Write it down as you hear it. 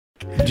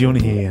Do you want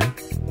to hear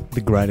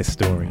the greatest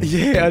story?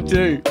 Yeah, I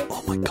do.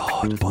 Oh my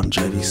God, Bon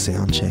Jovi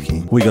sound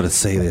checking. We got to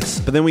see this.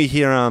 But then we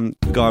hear a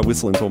guy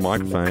whistling to a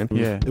microphone.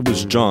 Yeah. It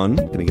was John,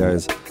 and he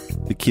goes,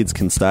 "The kids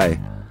can stay."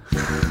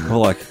 We're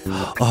like,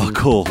 "Oh,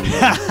 cool."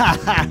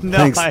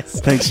 Nice.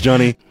 Thanks,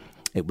 Johnny.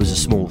 It was a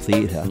small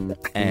theatre,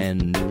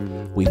 and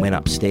we went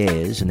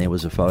upstairs, and there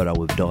was a photo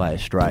of Dire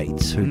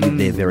Straits, who did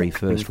their very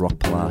first Rock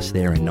Plus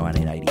there in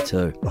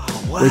 1982,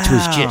 Oh, wow. which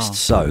was just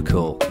so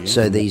cool.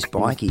 So these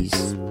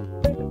bikies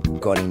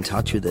got in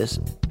touch with us.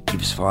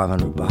 Give us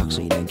 $500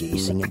 so you don't get your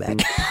singer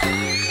back.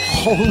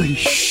 Holy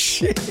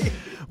shit.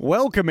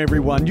 Welcome,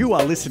 everyone. You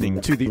are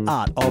listening to the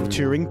Art of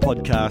Touring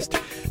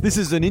podcast. This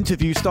is an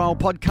interview-style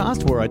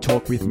podcast where I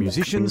talk with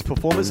musicians,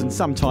 performers, and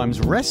sometimes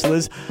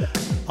wrestlers.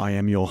 I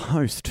am your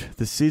host,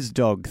 the Sizz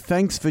Dog.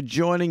 Thanks for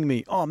joining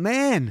me. Oh,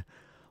 man,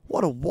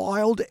 what a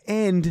wild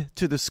end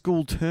to the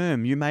school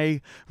term. You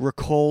may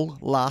recall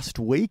last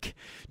week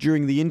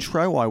during the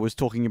intro I was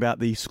talking about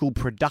the school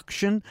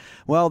production.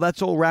 Well,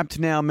 that's all wrapped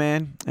now,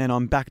 man, and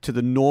I'm back to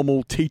the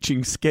normal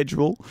teaching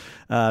schedule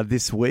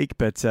this week,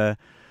 but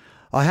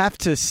I have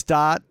to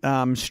start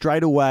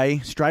straight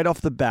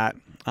off the bat,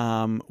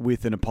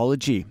 with an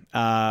apology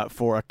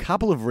for a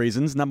couple of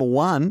reasons. Number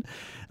one,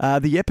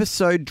 the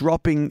episode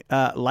dropping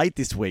late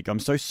this week. I'm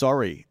so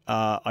sorry.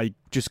 I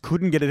just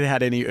couldn't get it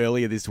out any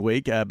earlier this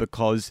week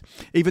because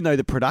even though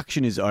the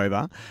production is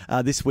over,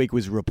 this week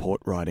was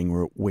report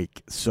writing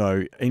week.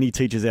 So any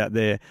teachers out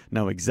there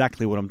know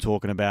exactly what I'm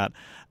talking about.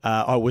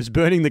 I was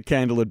burning the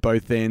candle at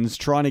both ends,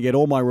 trying to get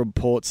all my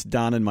reports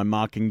done and my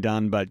marking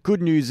done. But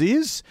good news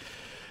is,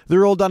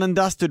 they're all done and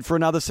dusted for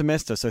another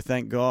semester, so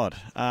thank God.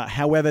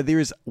 However, there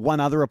is one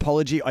other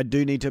apology I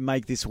do need to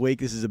make this week.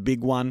 This is a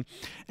big one,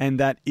 and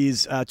that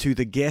is to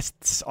the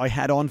guests I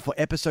had on for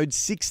episode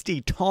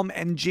 60, Tom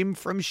and Jim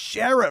from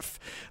Sheriff.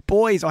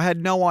 Boys, I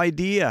had no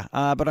idea,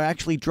 but I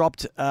actually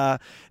dropped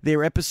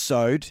their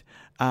episode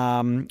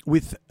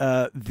with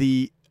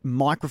the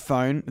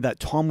microphone that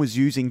Tom was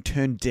using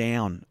turned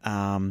down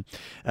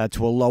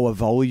to a lower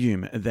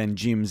volume than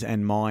Jim's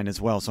and mine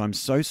as well. So I'm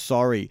so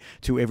sorry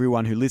to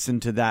everyone who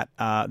listened to that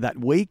that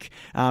week.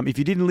 If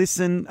you didn't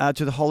listen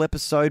to the whole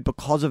episode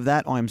because of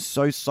that, I'm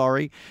so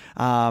sorry.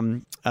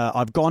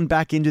 I've gone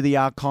back into the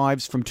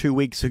archives from 2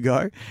 weeks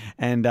ago,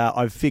 and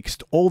I've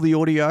fixed all the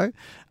audio.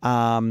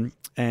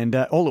 And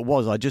all it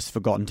was, I just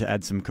forgotten to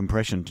add some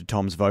compression to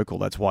Tom's vocal.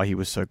 That's why he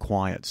was so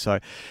quiet. So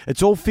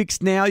it's all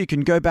fixed now. You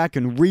can go back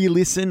and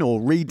re-listen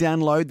or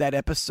re-download that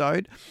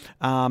episode,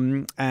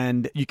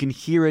 and you can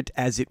hear it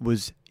as it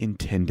was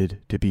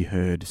intended to be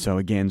heard. So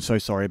again, so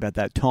sorry about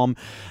that, Tom,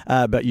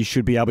 but you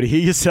should be able to hear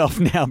yourself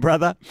now,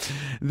 brother.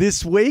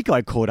 This week,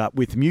 I caught up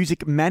with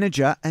music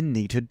manager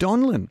Anita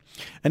Donlan.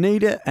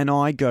 Anita and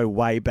I go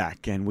way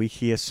back, and we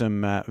hear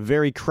some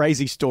very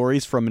crazy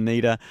stories from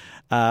Anita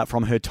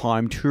from her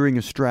time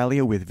touring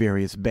Australia with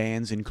various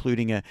bands,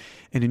 including an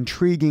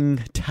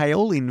intriguing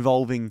tale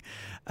involving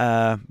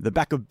the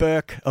back of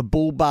Burke, a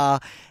bull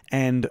bar,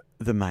 and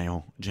the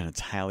male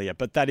genitalia.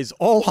 But that is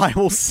all I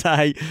will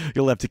say.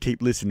 You'll have to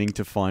keep listening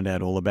to find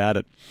out all about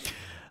it.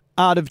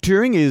 Art of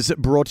Touring is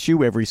brought to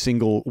you every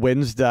single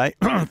Wednesday,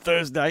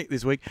 Thursday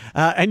this week,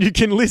 and you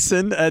can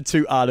listen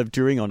to Art of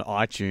Touring on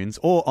iTunes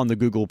or on the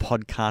Google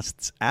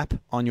Podcasts app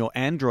on your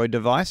Android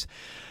device.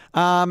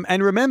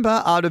 And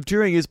remember, Art of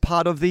Touring is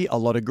part of the A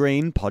Lot of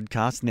Green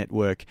podcast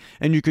network,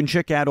 and you can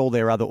check out all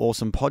their other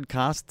awesome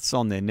podcasts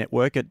on their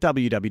network at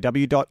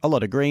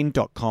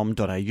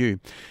www.alotofgreen.com.au.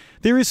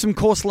 There is some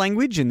coarse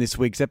language in this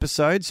week's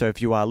episode, so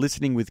if you are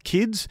listening with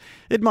kids,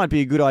 it might be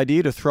a good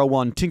idea to throw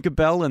on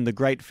Tinkerbell and the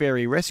Great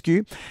Fairy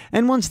Rescue,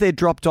 and once they're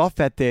dropped off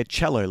at their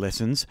cello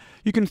lessons,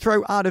 you can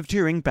throw Art of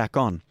Touring back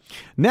on.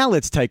 Now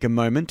let's take a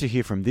moment to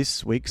hear from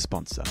this week's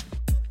sponsor.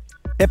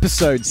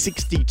 Episode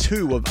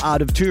 62 of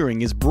Art of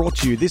Touring is brought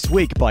to you this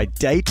week by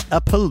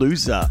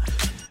Date-A-Palooza.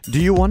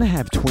 Do you want to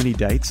have 20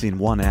 dates in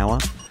 1 hour?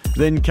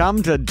 Then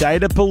come to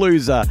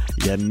Date-A-Palooza.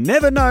 You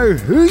never know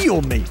who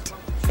you'll meet.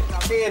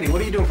 Hey, Andy,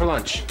 what are you doing for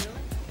lunch?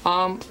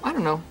 I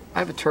don't know. I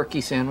have a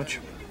turkey sandwich.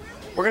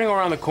 We're gonna go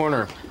around the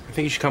corner. I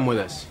think you should come with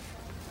us.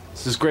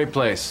 This is a great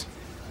place.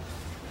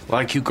 A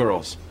lot of cute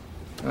girls.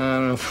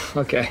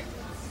 Okay.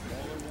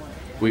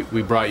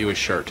 We brought you a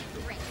shirt.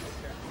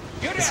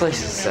 This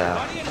place is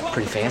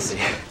pretty fancy.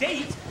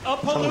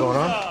 Something going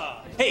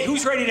on? Hey,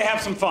 who's ready to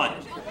have some fun?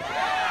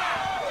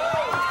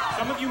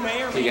 Some of you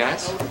may or may Hey, not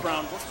guys. know the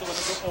ground rules, so let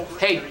me go over.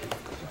 Hey,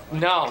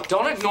 no,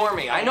 don't ignore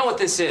me. I know what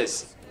this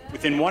is.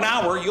 Within 1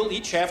 hour, you'll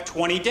each have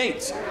 20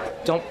 dates.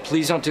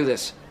 Please don't do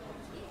this.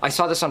 I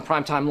saw this on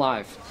Primetime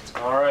Live.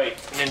 All right,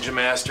 Ninja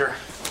Master.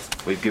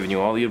 We've given you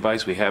all the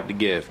advice we have to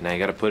give. Now you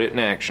gotta put it in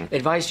action.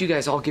 Advice, you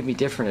guys all give me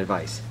different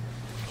advice.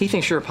 He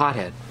thinks you're a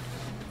pothead.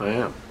 I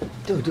am.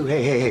 Dude,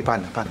 hey,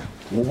 partner.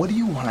 Well, what are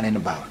you whining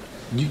about?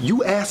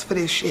 You asked for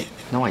this shit.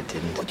 No, I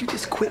didn't. But you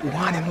just quit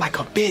whining like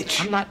a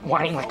bitch. I'm not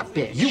whining like a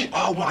bitch. You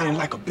are whining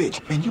like a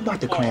bitch. Man, you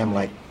about to cram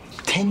like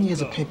 10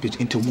 years of pimpage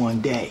into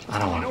one day. I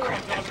don't want to cram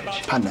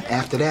pimpage. Partner,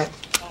 after that,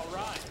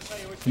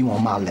 you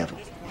on my level.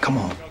 Come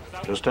on.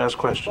 Just ask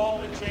questions.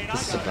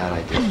 This is a bad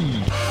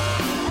idea.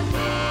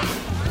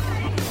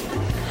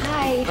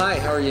 Hi. Hi,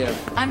 how are you?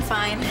 I'm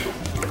fine.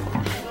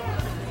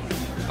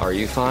 Are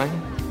you fine?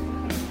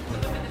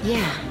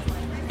 Yeah.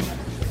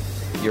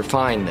 You're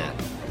fine then.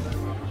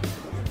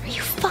 Are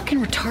you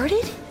fucking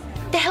retarded?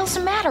 The hell's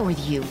the matter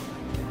with you?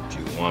 Do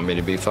you want me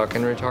to be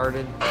fucking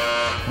retarded?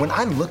 When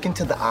I look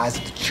into the eyes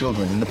of the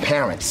children and the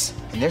parents,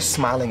 and they're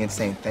smiling and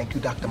saying, "Thank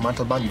you, Dr.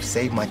 Montalban, you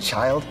saved my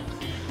child,"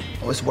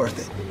 oh, it's worth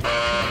it.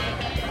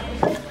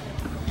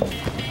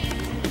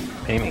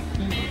 Amy,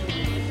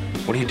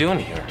 what are you doing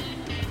here?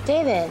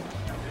 David.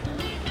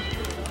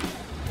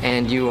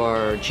 And you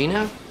are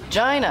Gina?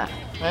 Gina.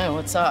 Hey,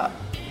 what's up?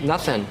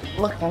 Nothing.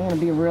 Look, I'm gonna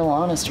be real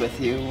honest with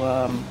you.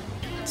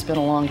 It's been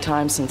a long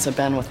time since I've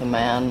been with a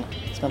man.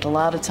 Spent a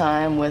lot of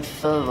time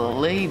with the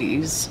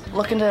ladies.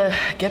 Looking to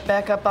get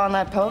back up on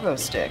that pogo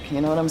stick,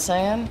 you know what I'm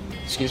saying?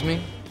 Excuse me?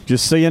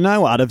 Just so you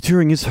know, Art of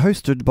Touring is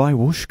hosted by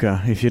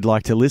Wooshka. If you'd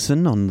like to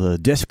listen on the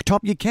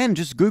desktop, you can.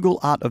 Just Google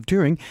Art of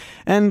Touring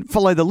and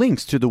follow the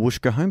links to the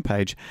Wooshka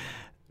homepage.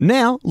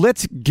 Now,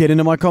 let's get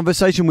into my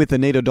conversation with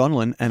Anita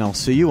Donlan, and I'll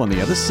see you on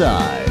the other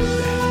side.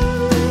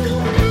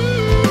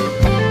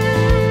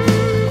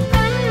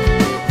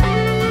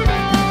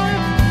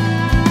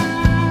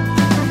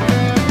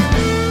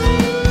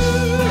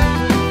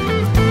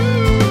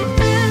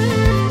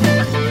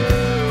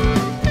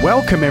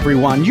 Welcome,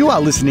 everyone. You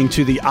are listening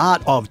to the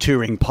Art of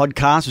Touring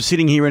podcast. We're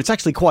sitting here, and it's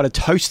actually quite a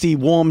toasty,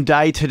 warm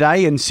day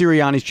today in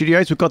Sirianni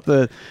Studios. We've got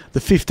the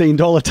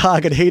 $15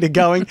 Target heater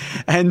going,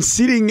 and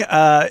sitting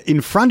in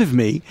front of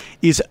me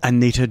is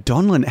Anita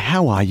Donlan.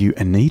 How are you,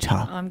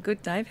 Anita? I'm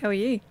good, Dave. How are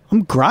you?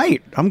 I'm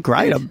great.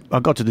 I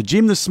got to the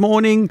gym this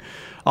morning.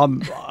 You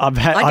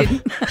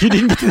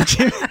didn't get to the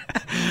gym.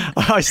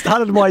 I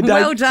started my day.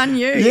 Well done,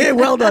 you. Yeah,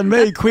 well done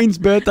me. Queen's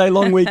birthday,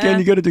 long weekend.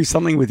 You got to do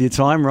something with your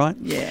time, right?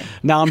 Yeah.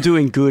 No, I'm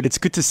doing good. It's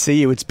good to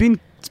see you. It's been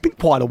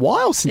quite a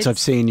while since I've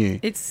seen you.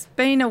 It's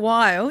been a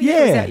while. Yeah.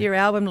 You was at your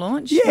album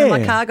launch. Yeah. When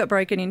my car got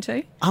broken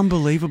into.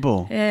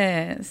 Unbelievable.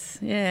 Yes.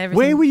 Yeah. Everything.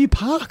 Where were you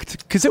parked?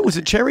 Because it was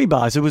at Cherry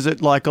Bars. Or was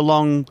it like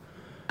along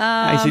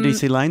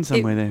ACDC Lane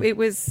somewhere there? It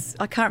was.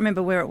 I can't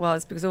remember where it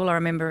was because all I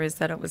remember is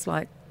that it was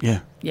like. Yeah.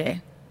 Yeah.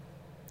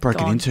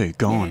 Broken Gone. into,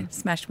 gone. Yeah,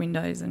 smashed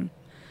windows and.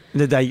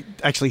 Did they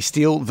actually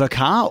steal the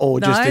car or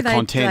just the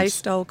contents? No, they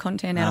stole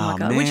content out of my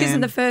car, man. which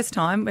isn't the first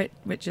time,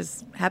 which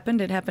has happened.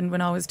 It happened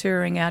when I was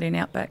touring out in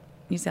Outback,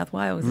 New South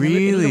Wales.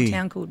 Really? In a little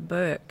town called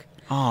Burke.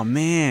 Oh,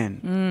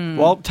 man.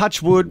 Well,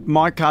 touch wood,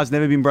 my car's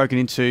never been broken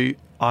into.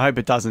 I hope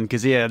it doesn't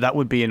because, yeah, that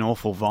would be an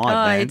awful vibe,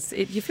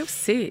 man. You feel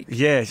sick.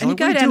 Yeah. And you like,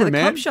 go what are down to the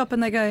doing, cop man? shop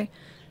and they go,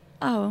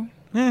 oh,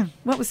 Yeah.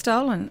 what was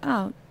stolen?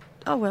 Oh,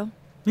 well.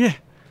 Yeah.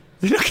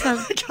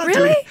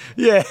 Really?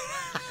 Yeah.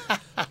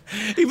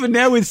 Even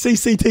now with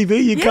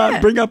CCTV, you can't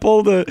bring up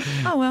all the.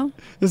 Oh well.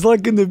 It's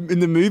like in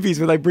the movies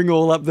where they bring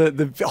all up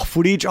the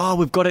footage. Oh,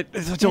 we've got it.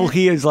 It's all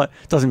here. It's like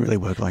it doesn't really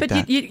work like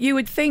that. But you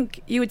would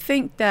think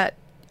that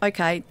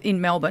okay,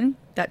 in Melbourne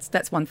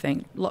that's one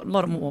thing. A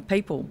lot of more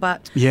people,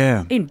 but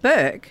Yeah. in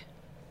Burke,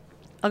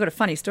 I've got a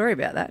funny story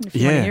about that. If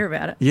you want to hear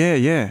about it.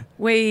 Yeah.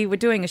 We were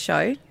doing a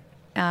show,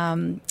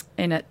 in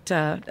at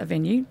a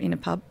venue in a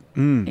pub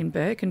in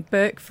Burke, and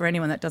Burke, for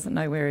anyone that doesn't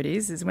know where it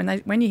is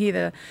when you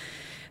hear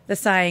the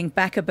saying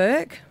 "back a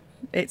Burke,"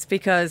 it's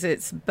because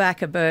it's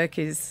back a Burke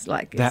is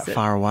like that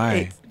far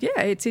away.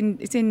 It's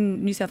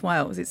in New South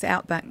Wales. It's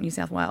outback New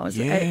South Wales.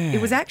 Yeah.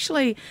 It was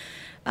actually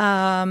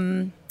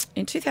in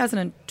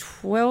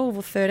 2012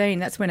 or 13.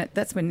 That's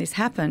when this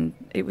happened.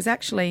 It was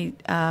actually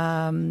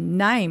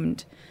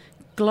named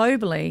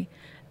globally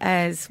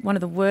as one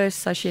of the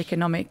worst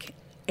socioeconomic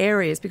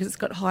areas because it's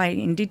got high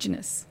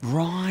Indigenous.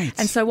 Right.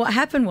 And so what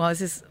happened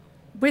was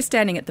we're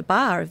standing at the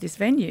bar of this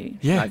venue.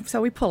 Yeah. Right?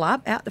 So we pull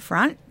up out the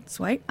front,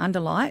 sweet,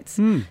 under lights.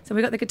 So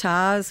we've got the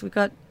guitars, we've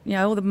got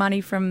all the money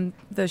from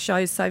the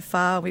shows so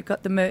far, we've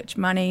got the merch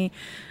money,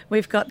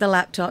 we've got the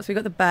laptops, we've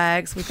got the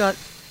bags, we've got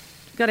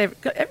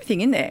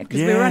everything in there because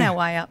we were on our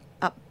way up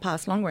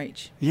past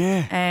Longreach.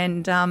 Yeah.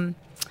 And I'm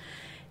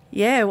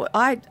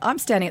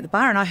standing at the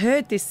bar and I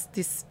heard this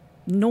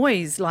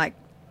noise like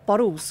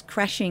bottles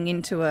crashing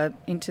into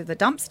the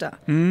dumpster,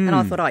 and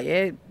I thought, oh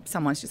yeah,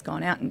 someone's just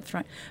gone out and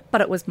thrown.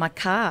 But it was my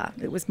car.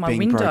 It was my Being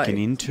window. broken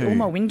into. All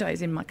my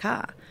windows in my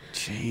car.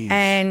 Jeez.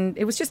 And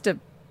it was just a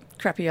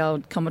crappy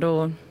old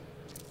Commodore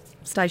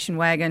station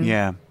wagon.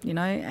 Yeah.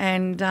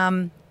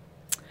 And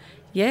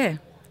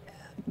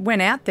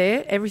went out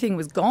there. Everything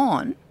was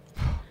gone,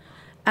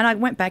 and I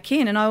went back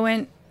in and I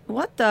went,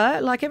 what the?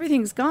 Like,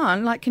 everything's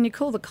gone. Like, can you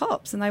call the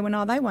cops? And they went,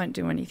 oh, they won't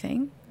do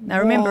anything. Now,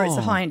 remember, it's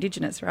a high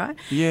Indigenous, right?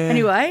 Yeah.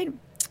 Anyway,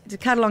 to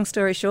cut a long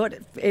story short,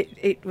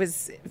 it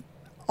was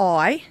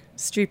I,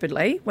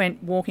 stupidly,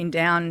 went walking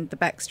down the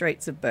back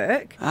streets of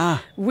Burke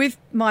with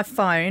my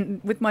phone,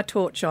 with my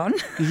torch on,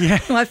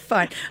 my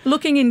phone,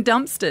 looking in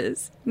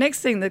dumpsters. Next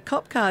thing, the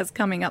cop car's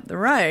coming up the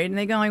road and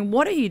they're going,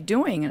 what are you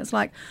doing? And it's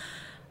like,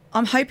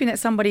 I'm hoping that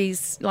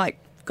somebody's, like,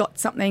 got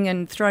something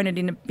and thrown it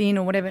in a bin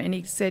or whatever. And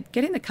he said,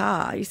 get in the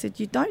car. He said,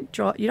 you don't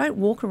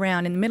walk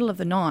around in the middle of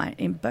the night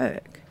in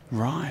Burke.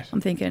 Right.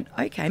 I'm thinking,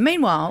 okay.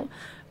 Meanwhile,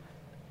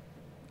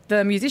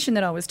 the musician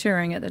that I was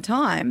touring at the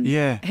time,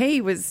 Yeah.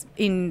 he was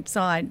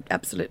inside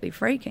absolutely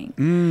freaking.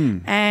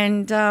 Mm.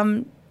 And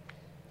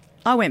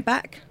I went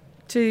back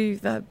to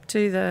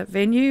the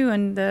venue,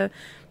 and the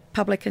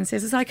publican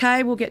says, "It's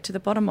okay, we'll get to the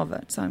bottom of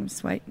it." So I'm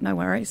sweet, no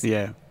worries.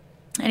 Yeah.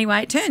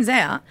 Anyway, it turns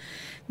out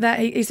that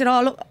he said,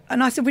 "Oh, look,"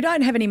 and I said, "We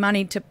don't have any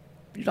money to,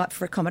 like,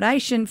 for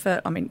accommodation."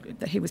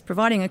 He was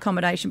providing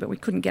accommodation, but we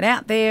couldn't get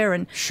out there.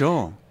 And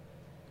Sure.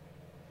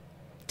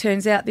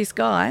 turns out this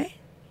guy,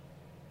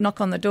 knock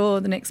on the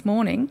door the next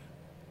morning,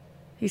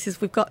 he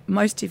says, "We've got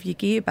most of your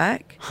gear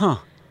back." Huh.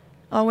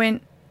 I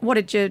went, "What,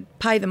 did you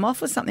pay them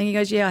off or something?" He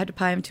goes, "Yeah, I had to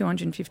pay him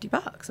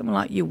 $250. I'm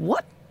like, "You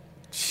what?"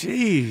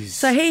 Jeez.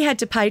 So he had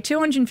to pay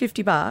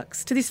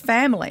 $250 to this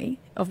family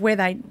of where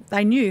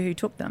they knew who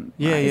took them.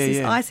 Yeah, right? yeah, This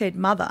yeah. I said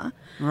mother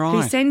who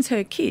Right. sends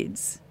her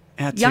kids,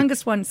 Out to-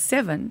 youngest one's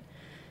 7,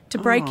 to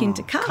break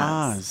into cars.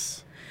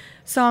 Cars.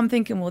 So I'm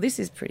thinking, well, this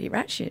is pretty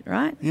rat shit,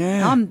 right?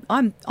 Yeah.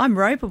 I'm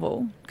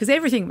ropeable because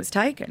everything was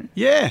taken.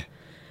 Yeah.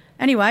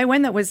 Anyway,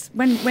 when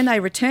they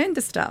returned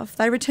the stuff,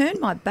 they returned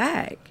my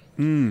bag.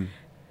 Mm.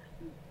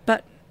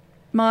 But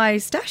my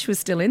stash was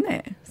still in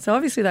there. So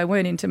obviously they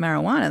weren't into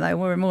marijuana. They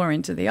were more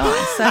into the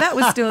ice. So that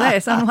was still there.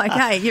 So I'm like,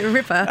 hey, you're a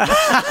ripper.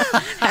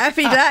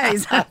 Happy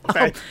days.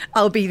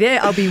 I'll be there.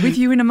 I'll be with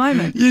you in a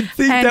moment. You'd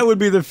think that would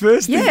be the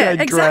first thing yeah,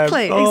 they'd grab.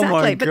 exactly, Oh,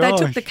 exactly. my But they took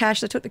gosh. the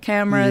cash, they took the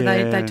camera,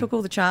 Yeah. they took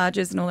all the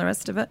charges and all the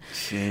rest of it.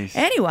 Jeez.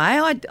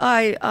 Anyway,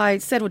 I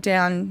settled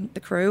down the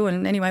crew,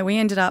 and anyway, we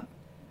ended up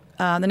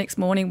the next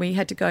morning we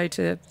had to go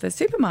to the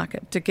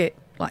supermarket to get,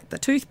 like, the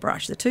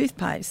toothbrush, the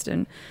toothpaste,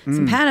 and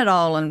some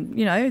Panadol, and,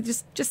 you know,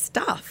 just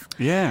stuff.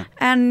 Yeah.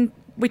 And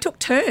we took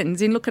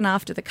turns in looking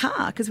after the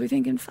car because we're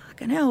thinking,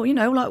 fucking hell, you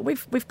know, like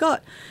we've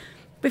got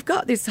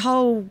this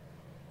whole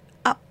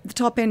up the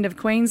top end of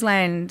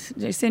Queensland,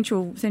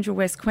 central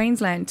West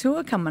Queensland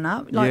tour coming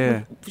up. Like,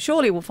 Yeah.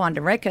 surely we'll find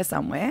a wrecker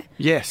somewhere.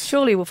 Yes.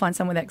 Surely we'll find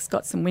somewhere that's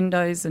got some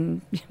windows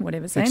and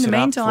whatever. So Fix in the it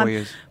up meantime, for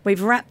you.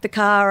 we've wrapped the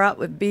car up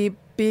with beer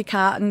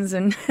cartons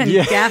and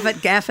Yeah.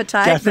 gaffer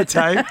tape. Gaffer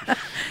tape.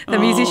 The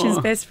musician's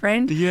Oh. best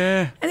friend.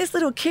 Yeah. And this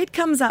little kid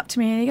comes up to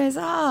me and he goes,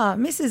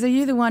 Mrs., are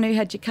you the one who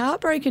had your car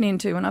broken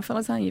into? And I felt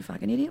like saying, you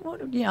fucking idiot.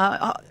 What? You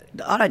know,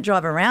 I don't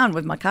drive around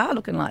with my car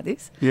looking like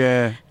this.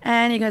 Yeah.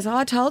 And he goes,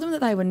 I told them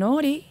that they were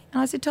naughty.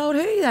 And I said, told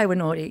who they were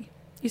naughty?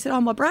 He said,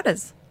 my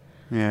brothers.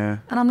 Yeah.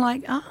 And I'm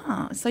like,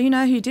 so you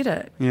know who did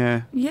it?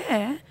 Yeah.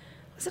 Yeah.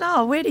 I said,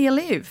 where do you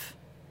live?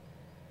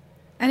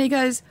 And he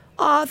goes,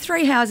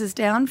 3 houses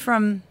down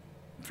from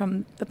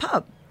the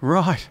pub.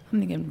 Right. I'm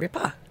thinking,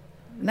 ripper.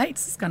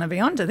 Nate's going to be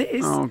onto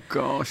this. Oh,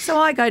 gosh. So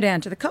I go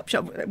down to the cop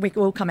shop. We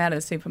all come out of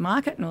the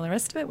supermarket and all the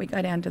rest of it. We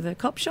go down to the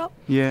cop shop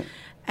Yeah.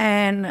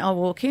 and I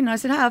walk in. And I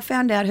said, I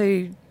found out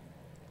who's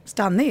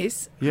done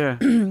this. Yeah.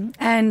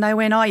 And they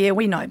went, yeah,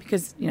 we know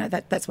because, you know,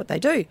 that's what they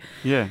do.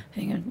 Yeah.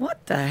 And you go,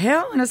 what the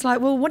hell? And it's like,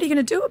 well, what are you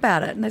going to do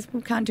about it? And they said,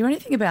 we can't do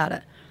anything about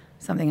it.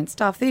 Something and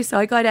stuff this. So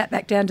I go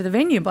back down to the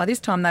venue. By this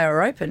time they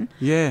were open.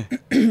 Yeah.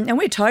 And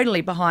we're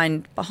totally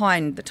behind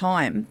the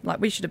time. Like,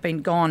 we should have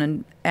been gone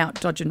and out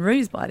dodging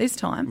roos by this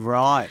time.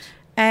 Right.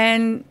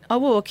 And I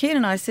walk in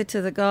and I said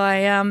to the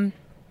guy,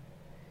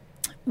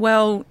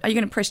 well, are you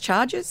going to press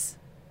charges?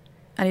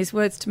 And his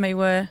words to me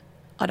were,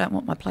 I don't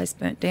want my place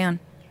burnt down.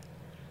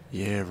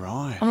 Yeah,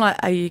 right. I'm like,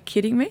 are you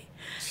kidding me?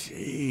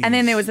 Jeez. And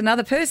then there was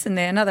another person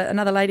there,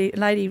 another lady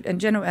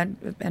and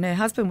her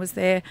husband was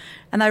there,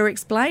 and they were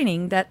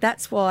explaining that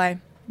that's why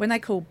when they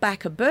call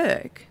Backer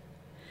Burke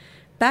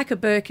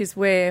is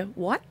where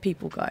white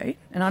people go.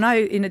 And I know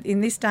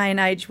in this day and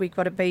age we've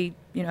got to be,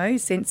 you know,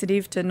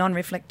 sensitive to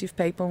non-reflective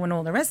people and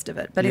all the rest of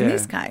it. But in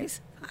this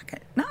case, fuck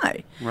it, no.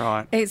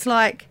 Right. It's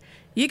like,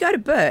 you go to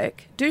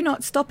Burke, do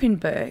not stop in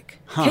Burke.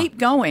 Keep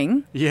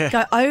going. Yeah.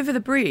 Go over the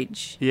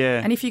bridge.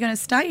 Yeah. And if you're going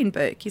to stay in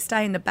Burke, you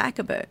stay in the back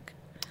of Burke.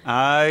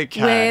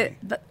 Okay. Where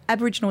the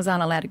Aboriginals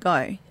aren't allowed to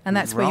go. And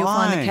that's where you'll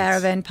find the Right.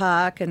 caravan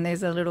park and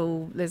there's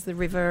the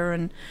river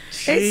and...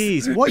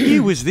 Jeez. What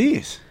year was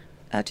this?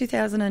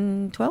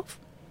 2012.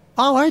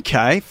 Oh,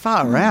 okay.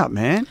 Far out,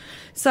 man.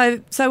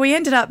 So we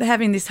ended up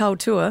having this whole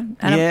tour.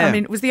 And Yeah. I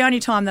mean, it was the only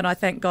time that I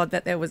thank God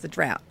that there was a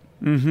drought.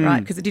 Mm-hmm. Right,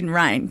 because it didn't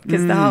rain.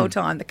 Because the whole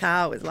time the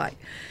car was like...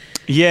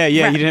 Yeah,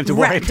 you didn't have to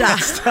worry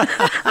wrapped about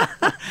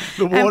up.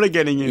 the water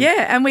getting in.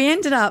 Yeah, and we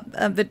ended up,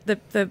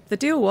 the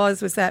deal was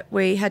that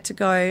we had to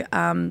go,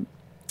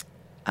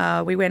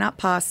 we went up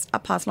past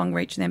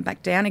Longreach and then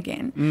back down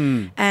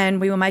again. And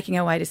we were making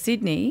our way to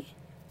Sydney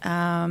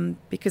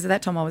because at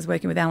that time I was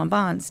working with Alan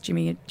Barnes,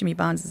 Jimmy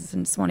Barnes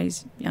and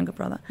Swanee's younger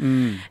brother.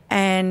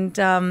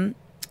 And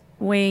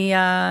we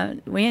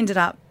ended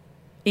up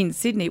in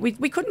Sydney.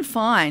 We couldn't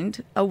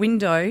find a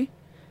window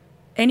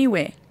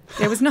anywhere.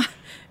 There was no...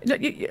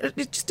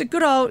 Just a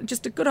good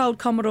old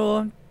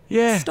Commodore.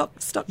 Yeah. Stock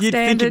You'd standard.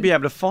 think you'd be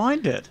able to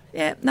find it.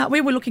 Yeah. No,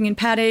 we were looking in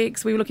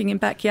paddocks. We were looking in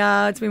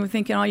backyards. We were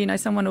thinking,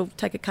 someone will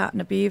take a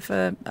carton of beer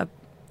for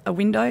a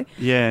window.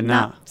 Yeah,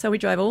 no. So we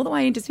drove all the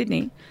way into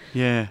Sydney.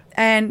 Yeah.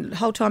 And the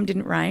whole time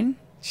didn't rain.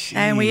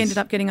 And we Jeez. ended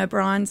up getting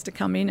O'Brien's to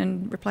come in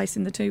and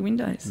replacing the 2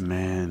 windows.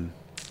 Man.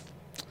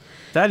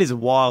 That is a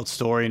wild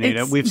story, Anita.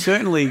 It's- We've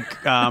certainly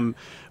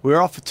we're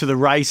off to the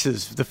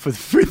races for the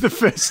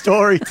first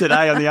story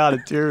today on the Art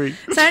of Touring.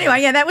 So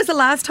anyway, yeah, that was the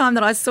last time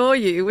that I saw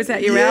you. Was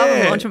at your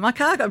album launch when my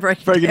car got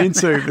broken down.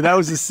 Into. But that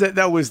was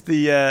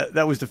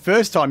the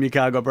first time your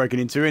car got broken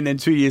into, and then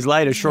 2 years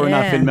later, sure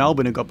enough, Yeah. in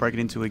Melbourne, it got broken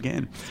into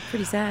again.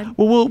 Pretty sad.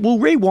 Well, we'll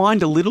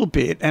rewind a little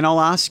bit, and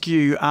I'll ask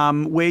you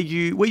where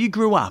you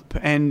grew up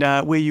and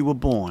where you were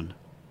born.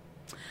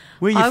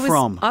 Where are you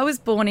from? I was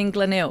born in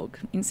Glenelg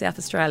in South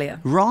Australia.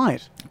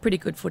 Right. Pretty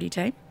good footy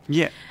team.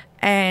 Yeah.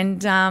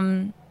 And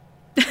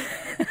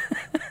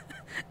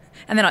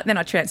and then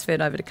I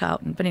transferred over to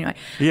Carlton. But anyway,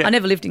 Yeah. I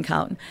never lived in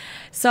Carlton.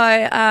 So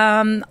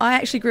I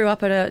actually grew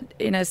up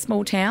in a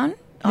small town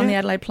on the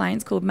Adelaide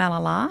Plains called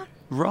Malala.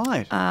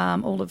 Right.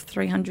 All of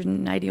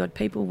 380 odd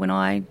people when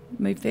I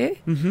moved there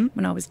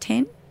when I was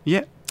 10.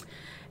 Yeah.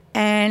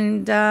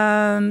 And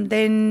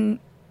then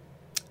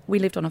we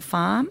lived on a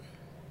farm.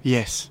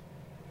 Yes.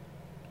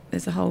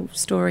 There's a whole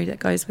story that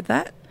goes with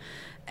that.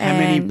 How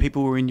many And,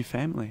 people were in your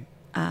family?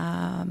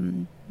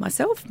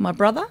 Myself, my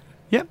brother,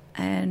 Yep.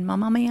 and my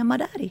mummy and my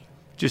daddy.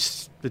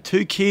 Just the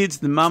two kids,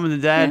 the mum and the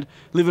dad,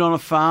 living on a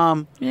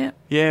farm. Yeah.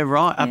 Yeah,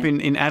 right. Up Yeah.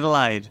 in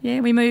Adelaide.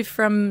 Yeah, we moved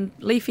from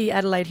leafy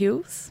Adelaide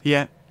Hills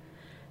Yeah.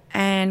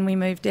 and we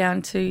moved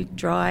down to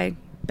dry,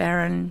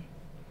 barren,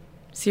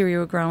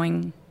 cereal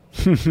growing,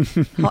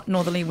 hot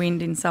northerly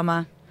wind in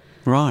summer,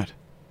 Right.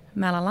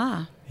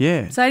 Malala.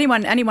 Yeah. So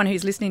anyone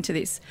who's listening to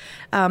this,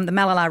 the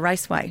Malala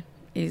Raceway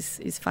is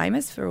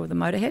famous for all the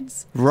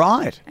motorheads.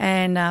 Right.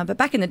 And but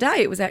back in the day,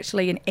 it was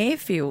actually an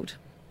airfield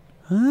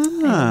Ah. in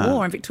the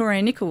war. And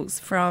Victoria Nichols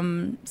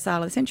from Sale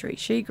of the Century,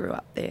 she grew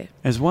up there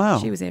As well.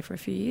 She was there for a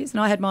few years,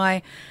 and I had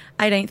my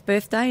 18th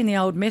birthday in the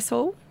old mess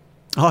hall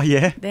Oh,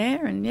 yeah.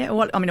 there. And yeah,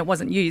 well, I mean, it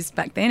wasn't used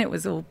back then; it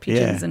was all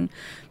pigeons, Yeah.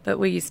 but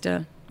we used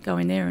to go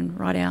in there and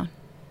ride our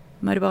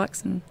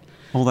motorbikes and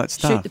All that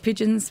stuff. shoot the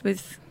pigeons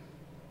with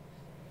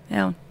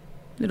our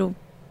little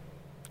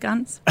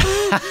guns.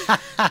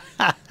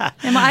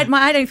 And my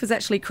 18th was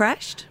actually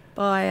crashed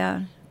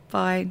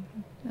by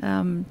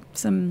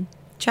some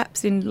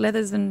chaps in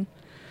leathers and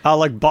Oh,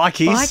 like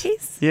bikies?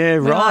 bikies. Yeah,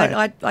 Well,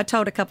 right. I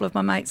told a couple of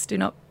my mates do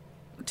not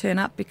turn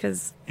up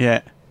because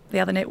Yeah. the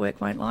other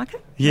network won't like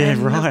it. Yeah,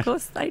 And right. Of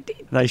course they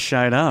did. They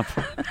showed up.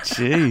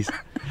 Jeez.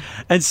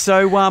 And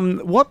so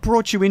what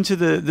brought you into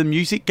the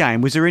music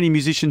game? Was there any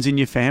musicians in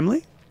your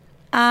family?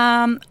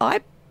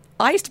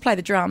 I used to play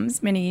the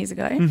drums many years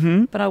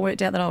ago, but I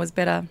worked out that I was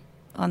better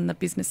on the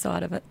business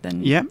side of it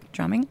than Yep.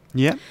 drumming.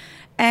 Yeah.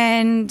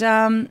 And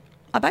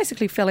I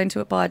basically fell into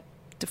it by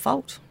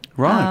default.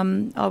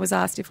 Right. I was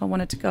asked if I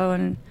wanted to go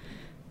and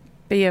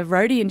be a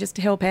roadie and just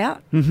to help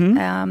out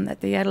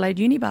at the Adelaide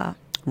Uni Bar.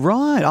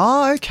 Right.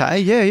 Oh, okay.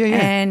 Yeah.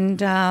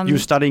 And You were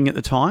studying at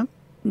the time?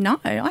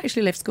 no, I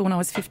actually left school when I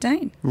was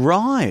 15.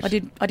 Right.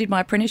 I did my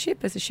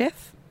apprenticeship as a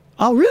chef,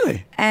 Oh,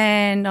 really?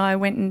 and I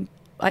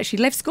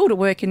actually left school to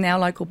work in our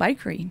local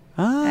bakery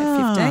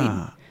at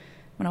 15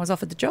 when I was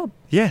offered the job.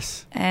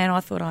 Yes. And I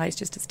thought I was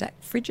just to stack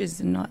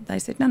fridges, and they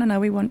said, no,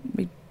 we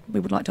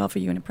would like to offer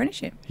you an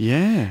apprenticeship.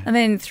 Yeah. And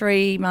then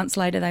 3 months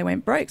later, they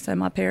went broke. So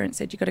my parents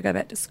said, you've got to go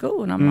back to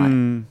school. And I'm like,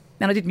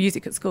 and I did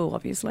music at school,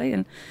 obviously.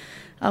 And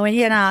I went,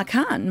 yeah, no, I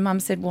can't. And Mum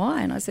said,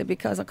 why? And I said,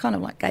 because I kind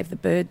of like gave the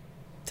bird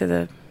to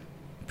the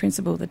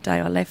principal the day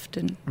I left.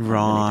 And I really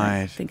Right.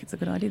 don't think it's a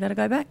good idea that I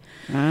go back.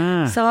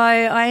 Ah. So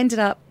I ended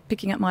up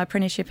picking up my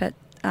apprenticeship at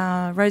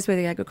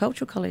Roseworthy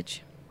Agricultural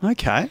College.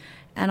 Okay.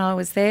 And I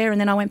was there. And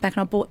then I went back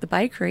and I bought the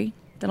bakery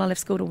that I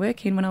left school to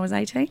work in when I was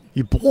 18.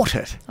 You bought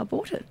it? I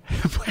bought it.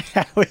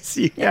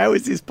 How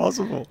is this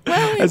possible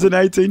as an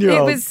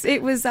 18-year-old?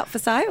 It was up for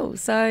sale.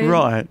 So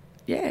Right.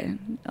 yeah.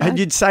 Had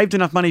you saved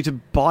enough money to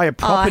buy a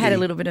property? I had a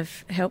little bit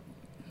of help.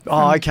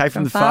 From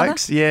the father.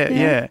 folks?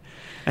 Yeah.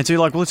 And so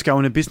you're like, well, let's go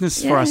into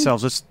business for Yeah.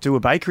 ourselves. Let's do a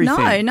bakery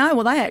thing. No.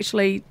 Well,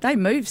 they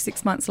moved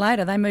 6 months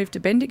later. They moved to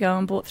Bendigo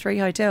and bought 3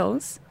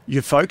 hotels.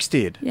 Your folks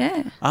did?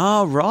 Yeah.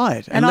 Oh,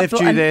 right. And And I left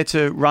thought- you and- there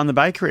to run the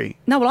bakery?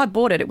 No, well, I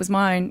bought it. It was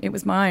my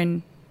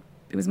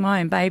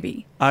own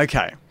baby.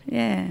 Okay.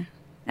 Yeah.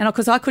 And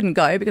because I couldn't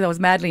go because I was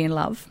madly in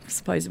love,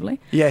 supposedly,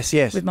 Yes.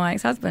 with my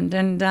ex-husband.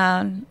 And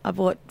I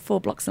bought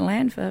 4 blocks of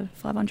land for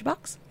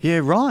 $500 Yeah,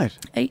 right.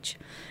 each.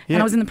 Yeah.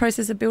 And I was in the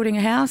process of building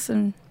a house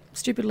and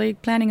stupidly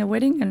planning a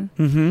wedding.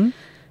 And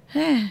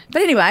yeah.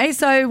 But anyway,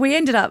 so we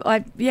ended up,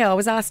 I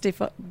was asked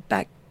if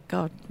I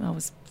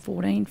was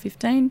 14,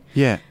 15.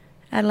 Yeah.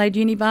 Adelaide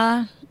Uni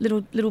Bar,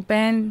 little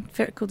band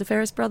called the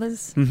Ferris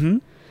Brothers,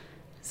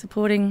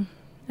 supporting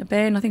a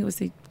band. I think it was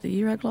the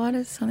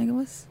Eurogliders, I think it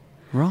was.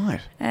 Right.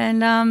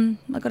 And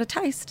I got a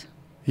taste,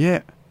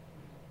 Yeah.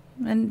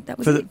 and that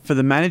was For it.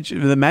 the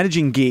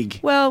managing gig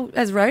Well,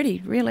 as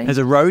roadie, really. as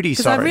a roadie.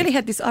 because Sorry. I really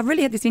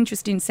had this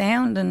interest in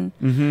sound, and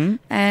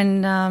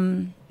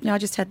I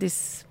just had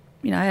this,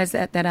 as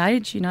at that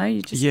age,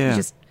 you're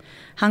just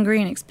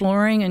hungry and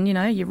exploring, and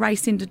you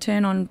race in to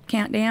turn on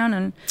Countdown,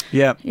 and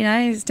Yeah.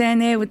 you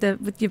stand there with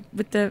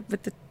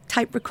the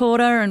tape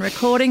recorder and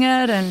recording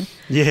it, and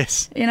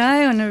Yes.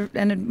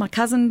 and my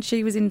cousin,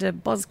 she was into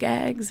Boz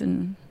Gags,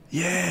 and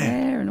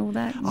and all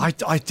that. I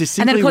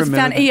distinctly and then, of course,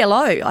 remember.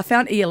 I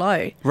found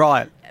ELO.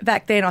 Right.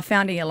 Back then, I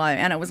found ELO,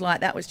 and it was like,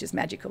 that was just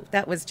magical.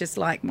 That was just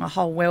like my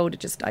whole world had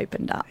just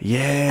opened up.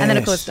 Yes. And then,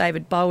 of course,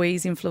 David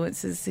Bowie's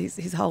influences,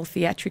 his whole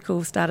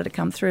theatrical started to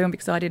come through, and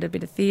because I did a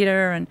bit of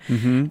theatre and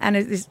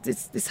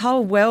this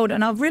whole world,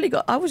 and I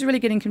was really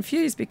getting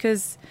confused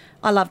because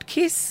I loved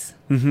Kiss.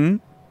 Mm-hmm.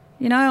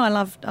 You know, I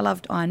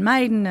loved Iron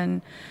Maiden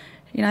and,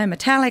 you know,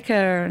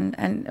 Metallica,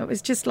 and it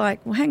was just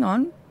like, well, hang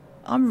on,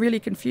 I'm really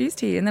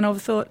confused here. And then I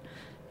thought,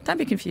 don't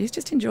be confused,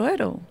 just enjoy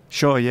it all.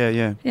 Sure, yeah.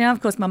 You know,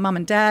 of course, my mum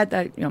and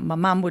dad, my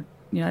mum would,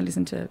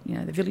 listen to,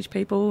 the Village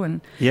People,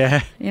 and,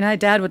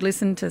 Dad would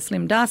listen to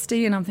Slim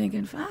Dusty, and I'm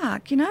thinking,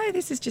 fuck,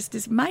 this is just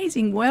this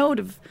amazing world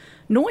of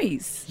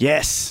noise.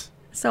 Yes.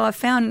 So I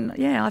found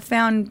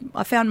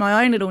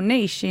my own little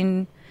niche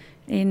in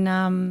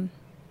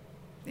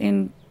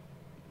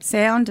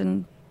sound,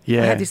 and I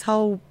had this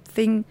whole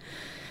thing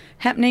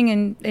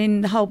happening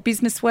in the whole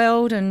business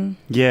world, and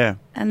then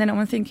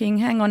I'm thinking,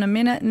 hang on a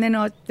minute, and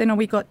then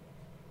we got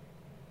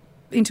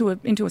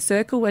into a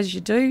circle, as you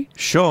do.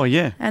 Sure,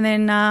 yeah. And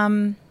then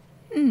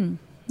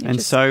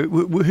and so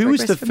who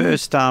was the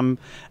first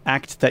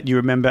act that you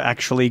remember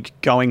actually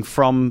going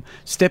from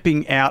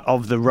stepping out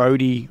of the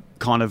roadie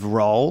kind of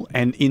role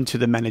and into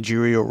the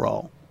managerial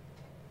role?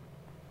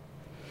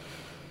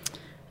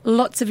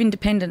 Lots of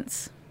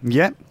independence.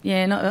 Yeah.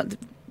 Yeah,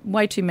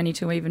 way too many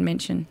to even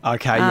mention.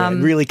 Okay,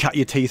 really cut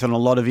your teeth on a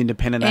lot of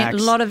independent acts.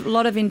 A lot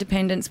of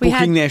independence.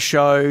 Booking their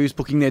shows,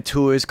 booking their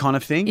tours, kind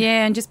of thing.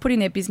 Yeah, and just putting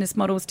their business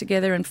models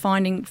together and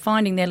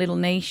finding their little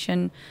niche.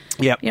 And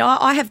yeah,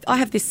 I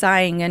have this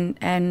saying,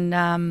 and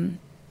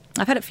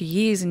I've had it for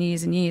years and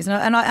years and years,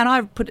 and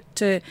I put it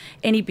to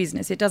any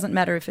business. It doesn't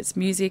matter if it's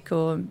music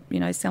or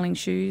selling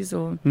shoes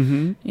or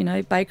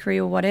bakery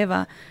or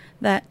whatever.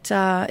 That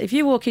if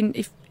you walk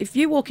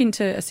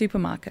into a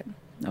supermarket.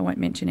 I won't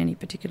mention any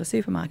particular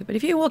supermarket, but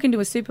if you walk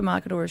into a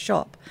supermarket or a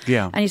shop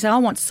and you say, I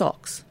want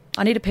socks,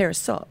 I need a pair of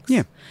socks.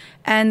 Yeah.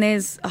 And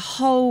there's a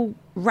whole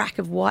rack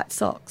of white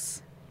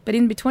socks, but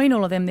in between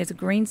all of them there's a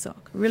green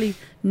sock, a really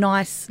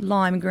nice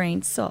lime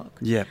green sock.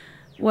 Yeah.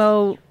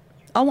 Well,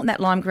 I want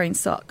that lime green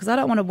sock because I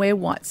don't want to wear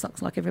white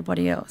socks like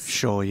everybody else.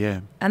 Sure,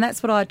 yeah. And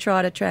that's what I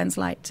try to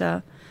translate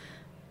to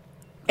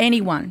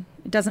anyone.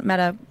 It doesn't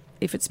matter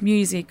if it's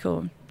music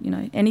or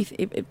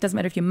anything. It doesn't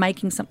matter if you're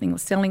making something or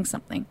selling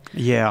something.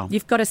 Yeah,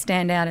 you've got to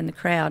stand out in the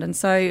crowd. And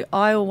so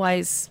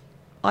I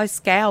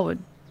scoured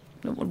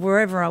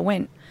wherever I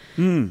went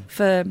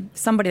for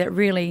somebody that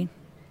really,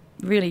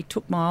 really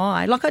took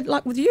my eye. Like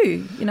with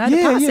you, the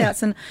pass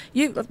outs, and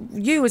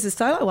you as a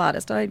solo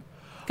artist, I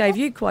gave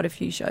you quite a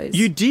few shows.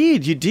 You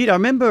did. I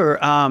remember.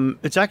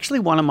 It's actually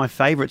one of my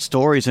favourite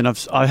stories, and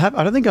I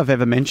don't think I've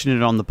ever mentioned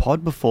it on the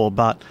pod before,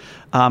 but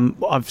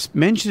I've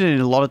mentioned it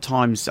a lot of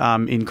times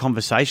in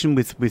conversation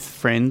with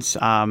friends,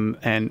 and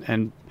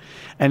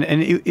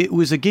it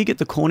was a gig at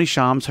the Cornish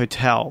Arms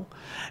Hotel,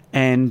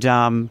 and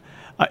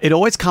it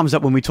always comes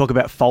up when we talk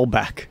about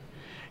Foldback.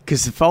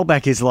 Because the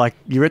Foldback is like,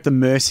 you're at the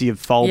mercy of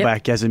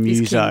Foldback as a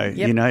muso.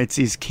 It's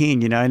his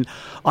king, and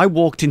I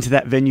walked into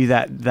that venue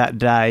that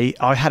day.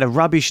 I had a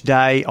rubbish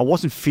day. I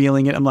wasn't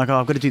feeling it. I'm like,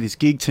 I've got to do this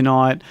gig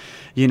tonight,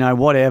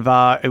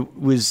 whatever. It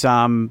was,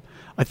 I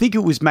think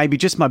it was maybe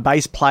just my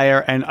bass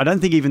player, and I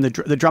don't think even the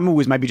drummer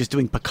was maybe just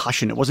doing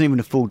percussion. It wasn't even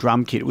a full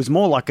drum kit. It was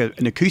more like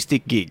an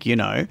acoustic gig,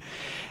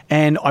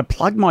 And I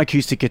plugged my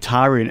acoustic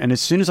guitar in, and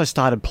as soon as I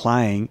started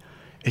playing,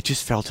 it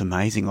just felt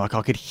amazing. Like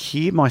I could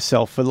hear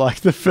myself for like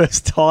the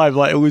first time.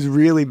 Like it was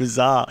really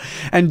bizarre.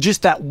 And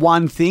just that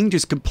one thing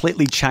just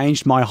completely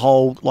changed my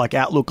whole like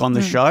outlook on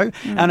the show.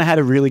 And I had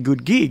a really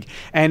good gig.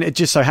 And it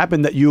just so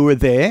happened that you were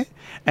there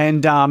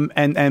and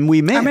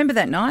we met. I remember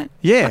that night.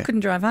 Yeah. I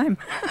couldn't drive home.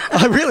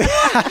 Oh, really?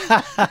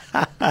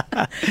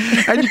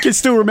 And you can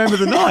still remember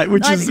the night,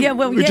 which is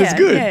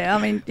good. Yeah,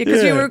 I mean,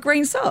 because you were a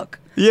green sock.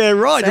 Yeah,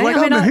 right. So,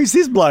 you're like, who's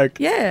this bloke?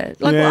 Yeah.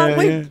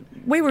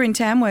 We were in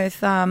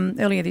Tamworth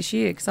earlier this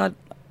year because I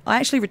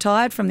actually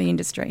retired from the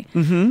industry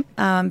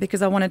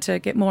because I wanted to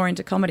get more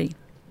into comedy.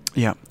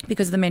 Yeah.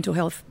 Because of the mental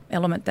health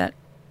element that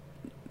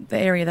the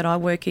area that I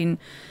work in,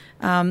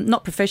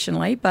 not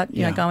professionally, but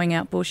you know, going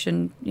out bush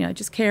and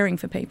just caring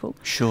for people.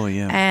 Sure,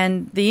 yeah.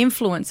 And the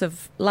influence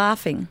of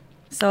laughing.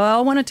 So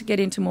I wanted to get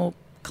into more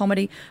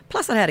comedy.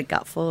 Plus, I had a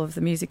gutful of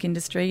the music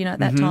industry. At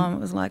that time, it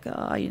was like,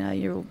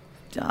 you're all.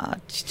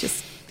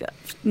 Just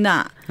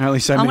nah. Only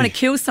so I'm many. going to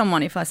kill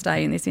someone if I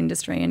stay in this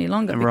industry any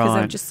longer because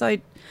I'm just so.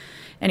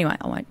 Anyway,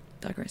 I won't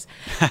digress.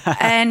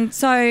 And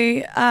so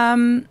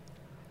I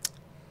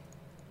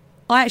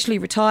actually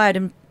retired,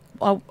 and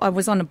I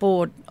was on a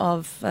board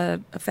of a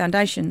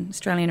foundation,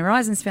 Australian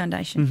Horizons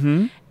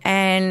Foundation,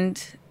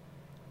 and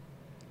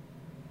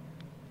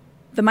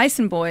the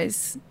Mason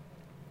boys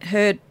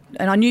heard,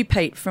 and I knew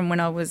Pete from when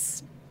I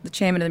was the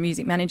chairman of the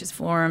Music Managers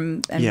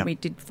Forum, and we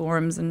did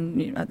forums,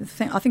 and I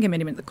think I met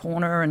him at the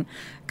corner, and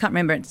can't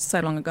remember, it's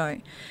so long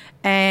ago.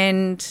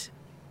 And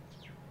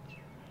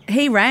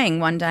he rang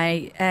one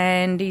day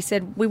and he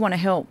said, we want to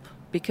help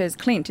because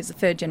Clint is a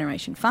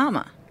third-generation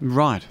farmer.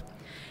 Right.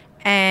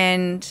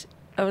 And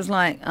I was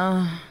like,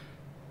 oh,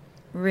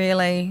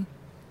 really?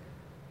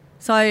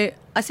 So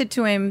I said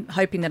to him,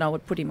 hoping that I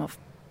would put him off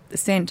the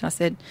scent, I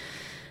said,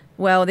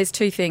 well, there's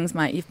two things,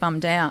 mate, you've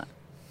bummed out.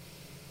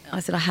 I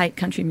said, I hate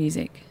country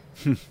music.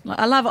 Like,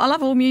 I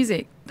love all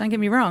music, don't get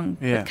me wrong.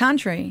 Yeah. But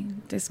country,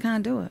 just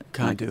can't do it.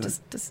 Can't do it.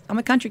 Just, I'm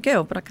a country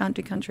girl, but I can't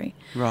do country.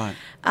 Right.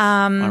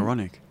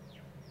 Ironic.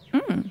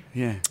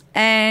 Yeah.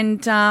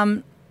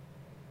 And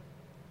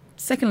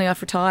secondly,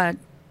 I've retired.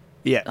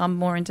 Yeah. I'm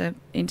more into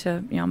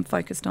I'm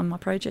focused on my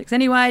projects.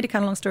 Anyway, to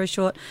cut a long story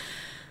short,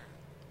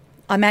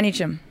 I manage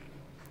them.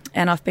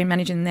 And I've been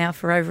managing them now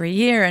for over a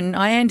year, and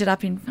I ended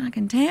up in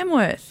fucking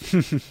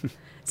Tamworth.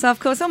 So, of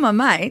course, all my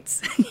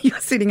mates, you're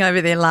sitting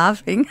over there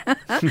laughing,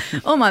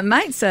 all my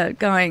mates are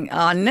going,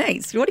 oh,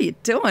 Nate, what are you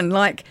doing?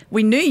 Like,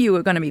 we knew you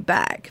were going to be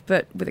back,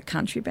 but with a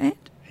country band.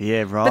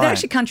 Yeah, right. But they're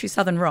actually country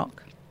southern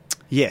rock.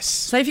 Yes.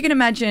 So if you can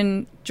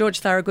imagine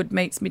George Thorogood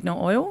meets Midnight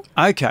Oil.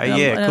 Okay,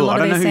 yeah, cool. I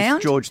don't know who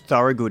sound. George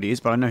Thorogood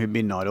is, but I know who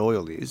Midnight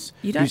Oil is.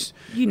 You don't.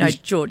 You know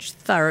George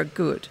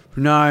Thorogood.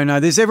 No.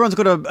 Everyone's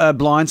got a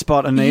blind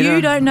spot, Anita.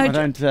 You don't know. I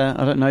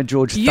don't know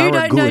George Thorogood. You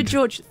don't know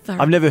George Thorogood.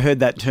 I've never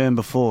heard that term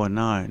before.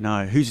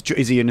 No.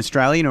 Is he an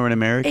Australian or an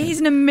American? He's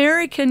an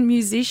American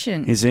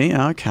musician. Is he?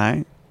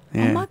 Okay.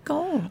 Yeah. Oh my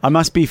God! I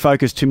must be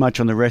focused too much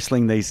on the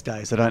wrestling these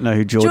days. I don't know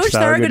who George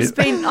Thorogood is.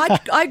 Has been.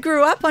 I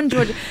grew up on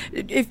George.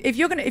 If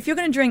you're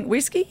gonna drink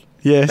whiskey,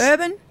 yes,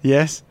 bourbon,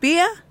 yes,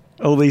 beer,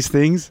 all these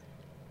things,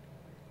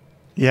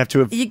 you have to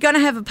have. You're gonna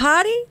have a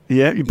party.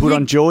 Yeah, you put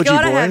on Georgie boy.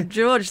 Gotta have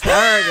George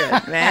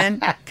Thorogood,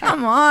 man.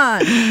 Come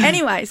on.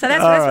 Anyway, so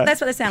that's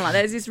what they sound like.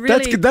 There's this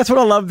really. That's what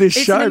I love this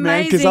show,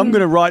 man. Because I'm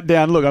going to write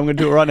down. Look, I'm going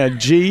to do it right now.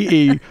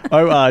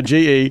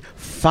 George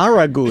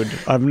Thorogood.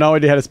 I have no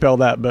idea how to spell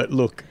that, but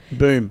look,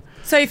 boom.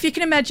 So if you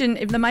can imagine,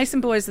 if the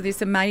Mason Boys are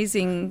this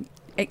amazing,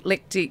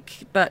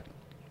 eclectic but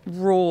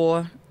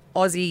raw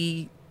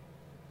Aussie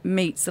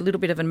meets a little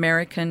bit of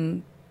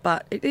American,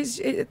 but it's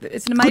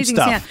an amazing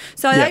sound.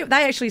 So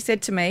they actually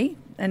said to me,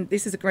 and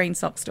this is a Green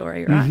Sock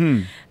story, right?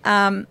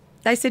 Mm-hmm.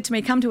 They said to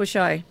me, come to a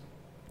show.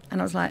 And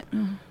I was like,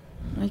 oh,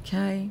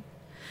 okay.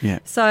 Yeah.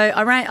 So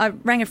I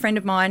rang a friend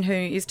of mine who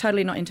is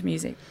totally not into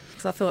music.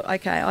 So I thought,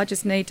 okay, I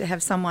just need to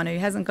have someone who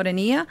hasn't got an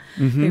ear,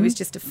 who is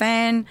just a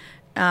fan.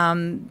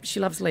 She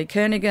loves Lee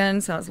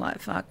Kernaghan, so I was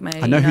like, fuck me.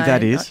 I know who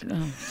that is.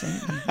 No,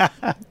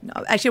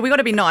 actually, we've got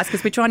to be nice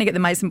because we're trying to get the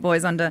Mason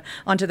Boys onto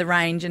the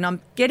range, and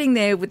I'm getting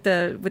there with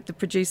the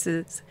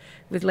producers,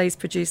 with Lee's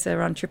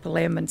producer on Triple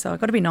M, and so I've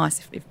got to be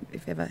nice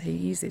if ever he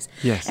hears this.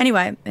 Yes.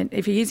 Anyway, and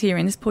if he is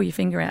hearing this, pull your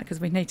finger out because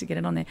we need to get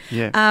it on there.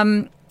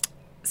 Yeah.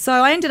 So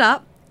I ended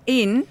up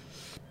in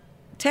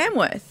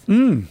Tamworth,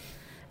 and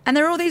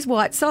there are all these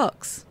white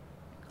socks.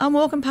 I'm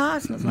walking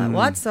past, and it's like,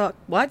 white sock,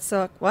 white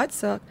sock, white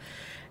sock.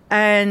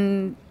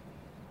 And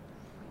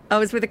I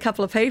was with a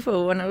couple of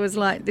people, and it was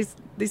like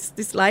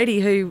this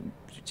lady who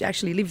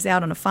actually lives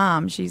out on a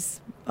farm.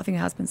 I think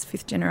her husband's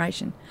 5th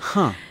generation.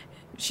 Huh.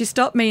 She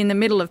stopped me in the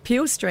middle of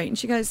Peel Street, and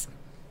she goes,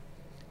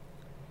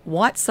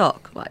 white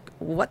sock, like,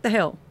 what the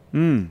hell?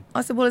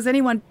 I said, well, has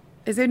anyone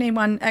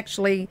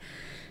actually,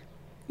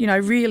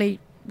 really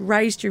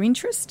raised your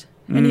interest?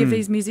 Any of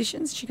these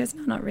musicians? She goes,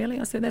 no, not really.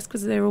 I said, that's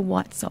because they're all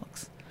white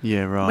socks.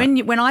 Yeah,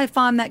 right. When I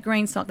find that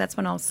green sock, that's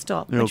when I'll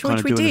stop. They're all kind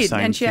of we doing did. the same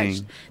And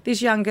thing.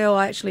 This young girl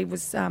actually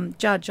was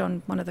judge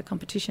on one of the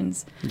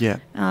competitions. Yeah.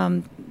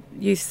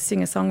 Youth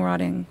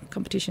singer-songwriting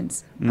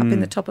competitions up in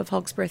the top of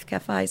Hog's Breath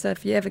Cafe. So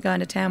if you ever go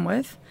into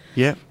Tamworth,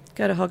 go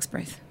to Hog's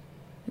Breath.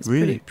 It's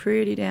really?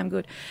 pretty damn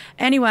good.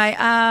 Anyway,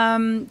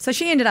 so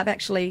she ended up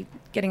actually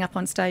getting up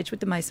on stage with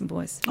the Mason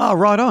Boys. Oh,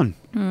 right on.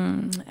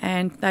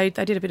 And they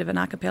did a bit of an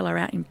a cappella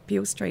out in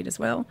Peel Street as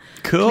well.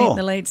 Cool. Clint,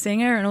 the lead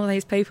singer, and all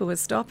these people were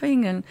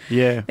stopping. And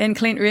then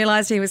Clint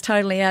realised he was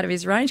totally out of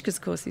his range because,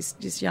 of course,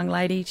 this young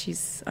lady, she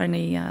was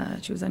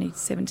only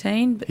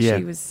 17, but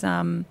she was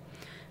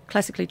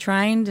classically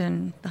trained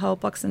and the whole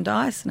box and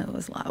dice. And it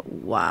was like,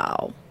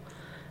 wow,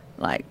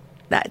 like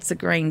that's a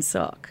green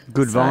sock.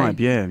 Good vibe,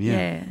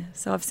 yeah.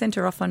 So I've sent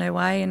her off on her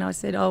way, and I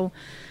said, oh,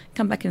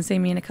 come back and see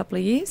me in a couple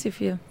of years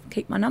if you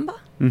keep my number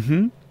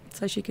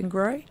so she can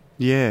grow.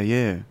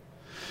 Yeah.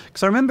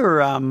 Because I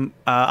remember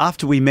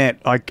after we met,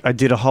 I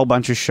did a whole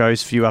bunch of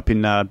shows for you up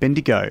in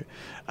Bendigo.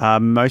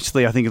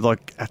 Mostly, I think,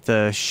 like at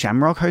the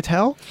Shamrock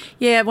Hotel.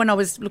 Yeah, when I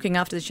was looking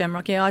after the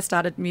Shamrock, I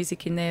started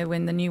music in there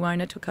when the new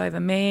owner took over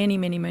many,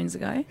 many moons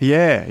ago.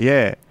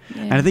 Yeah.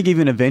 And I think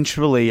even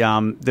eventually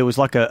there was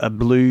like a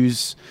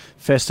blues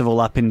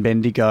festival up in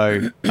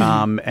Bendigo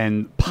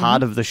and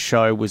part of the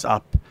show was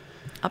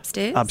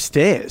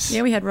upstairs.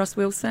 Yeah, we had Ross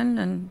Wilson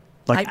and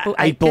like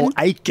 8 Ball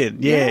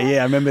Aitken. Yeah,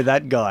 I remember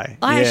that guy.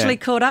 I actually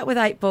caught up with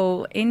 8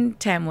 Ball in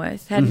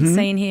Tamworth. Hadn't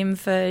seen him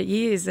for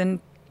years, and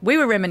we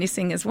were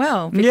reminiscing as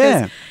well.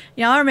 Because,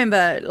 I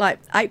remember like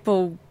 8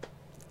 Ball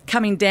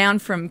coming down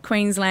from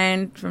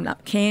Queensland, from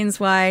up Cairns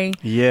way.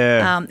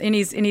 Yeah. In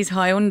his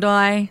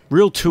Hyundai.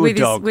 Real tour with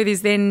dog. With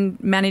his then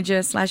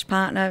manager /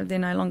 partner. They're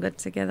no longer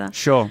together.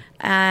 Sure.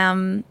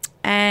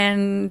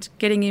 And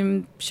getting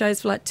him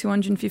shows for like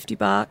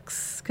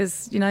 $250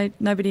 because, you know,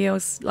 nobody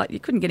else, like you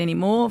couldn't get any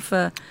more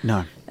for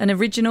an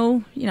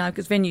original, you know,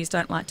 because venues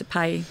don't like to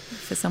pay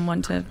for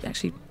someone to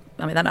actually,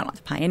 I mean, they don't like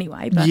to pay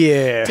anyway, but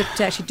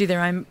to actually do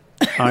their own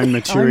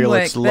material,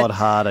 homework, it's a lot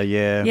harder,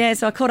 yeah. Yeah,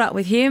 so I caught up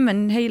with him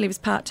and he lives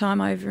part-time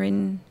over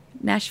in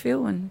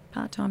Nashville and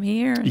part-time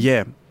here. And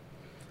yeah.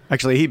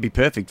 Actually, he'd be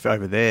perfect for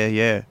over there,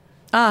 yeah.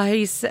 Oh,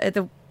 he's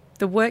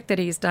the work that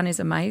he's done is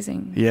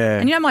amazing. Yeah.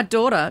 And you know, my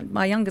daughter,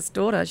 my youngest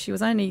daughter, she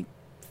was only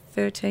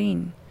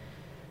 13,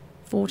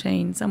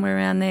 14, somewhere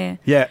around there.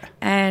 Yeah.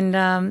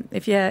 And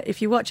if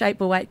you watch 8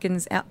 Ball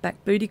Aitken's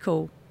Outback Booty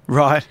Call.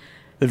 Right.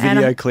 The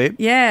video clip.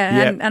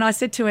 Yeah. And I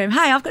said to him,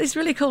 hey, I've got this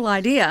really cool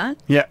idea.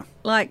 Yeah.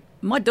 Like,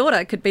 my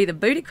daughter could be the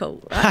booty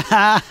call,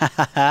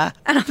 right?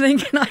 And I'm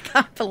thinking, I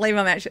can't believe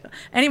I'm actually...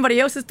 Anybody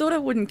else's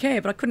daughter wouldn't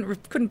care, but I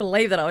couldn't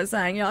believe that I was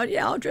saying, you know,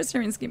 yeah, I'll dress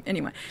her in skin.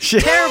 Anyway,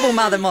 terrible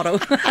mother model.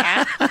 But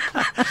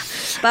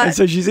and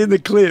so she's in the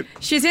clip.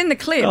 She's in the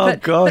clip. Oh,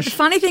 gosh. But the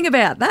funny thing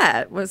about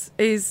that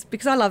is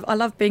because I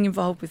love being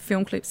involved with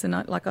film clips and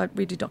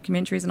we do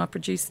documentaries and I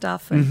produce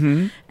stuff.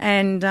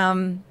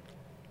 And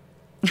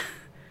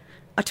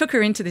I took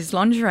her into this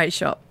lingerie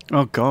shop.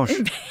 Oh gosh.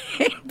 In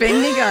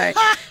Bendigo.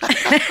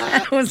 And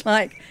I was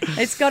like,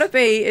 it's got to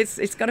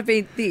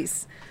be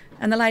this.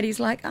 And the lady's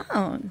like,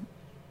 oh.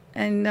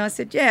 And I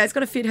said, yeah, it's got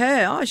to fit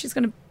her. Oh, she's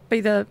going to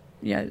be the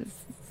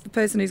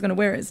person who's going to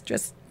wear it is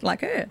dressed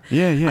like her.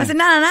 Yeah, yeah. I said,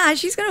 no,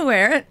 she's going to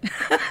wear it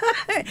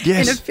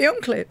yes. in a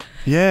film clip.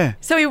 Yeah.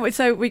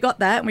 So we got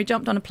that and we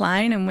jumped on a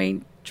plane and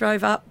we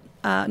drove up.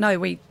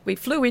 We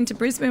flew into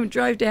Brisbane. We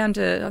drove down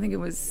to, I think it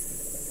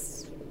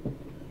was,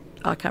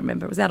 I can't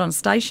remember. It was out on a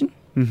station.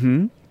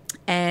 Mm-hmm.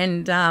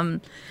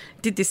 And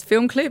did this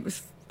film clip. It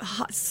was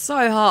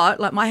so hot.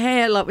 Like my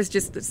hair was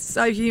just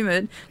so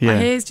humid. My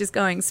hair's just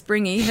going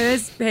springy. Her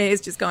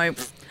hair's just going...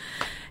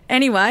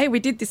 Anyway, we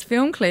did this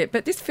film clip,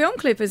 but this film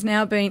clip has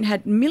now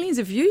had millions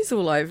of views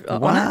all over,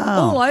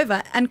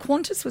 and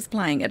Qantas was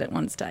playing it at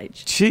one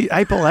stage. Gee,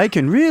 8 Ball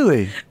Aiken,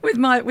 really? With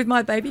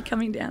my baby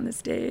coming down the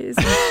stairs,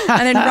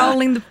 and then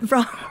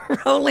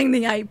rolling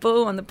the 8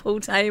 Ball on the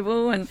pool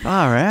table, and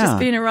just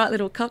being a right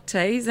little cock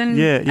tease, and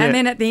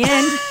then at the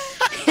end,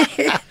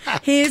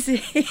 here's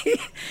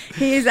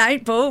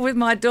 8 Ball with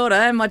my daughter,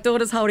 and my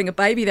daughter's holding a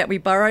baby that we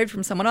borrowed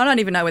from someone. I don't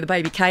even know where the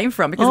baby came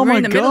from because we're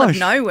in the middle of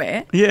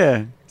nowhere.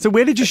 Yeah. So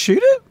where did you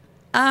shoot it?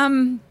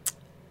 In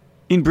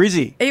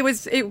Brizzy.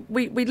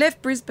 We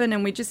left Brisbane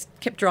and we just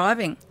kept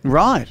driving.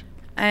 Right.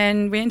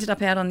 And we ended up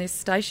out on this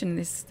station,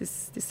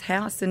 this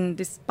house and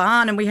this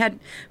barn, and we had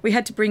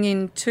to bring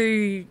in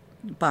 2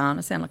 barn.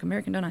 I sound like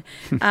American, don't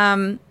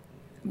I?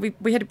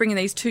 We had to bring in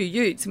these 2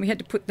 utes and we had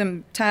to put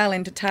them tail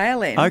end to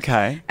tail end.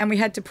 Okay. And we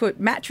had to put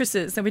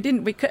mattresses,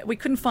 and we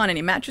couldn't find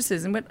any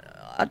mattresses, and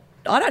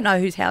I don't know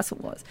whose house it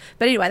was.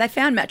 But anyway, they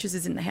found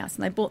mattresses in the house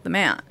and they bought them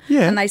out.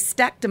 Yeah. And they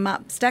stacked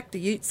the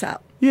utes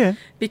up. Yeah.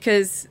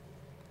 Because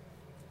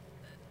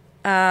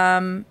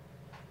Hayley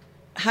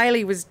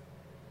was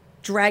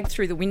dragged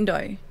through the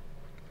window.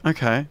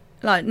 Okay.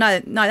 No,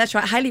 that's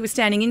right. Hayley was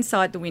standing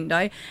inside the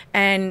window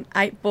and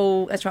 8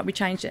 Ball, that's right, we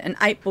changed it, and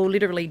 8 Ball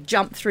literally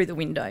jumped through the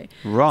window.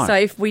 Right. So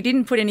if we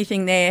didn't put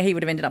anything there, he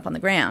would have ended up on the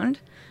ground.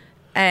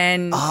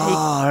 And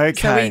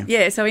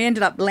okay. So he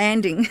ended up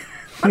landing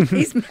on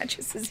these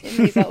mattresses in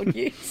these old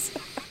utes.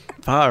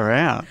 Far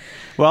out.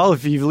 Well,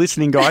 if you're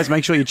listening, guys,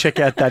 make sure you check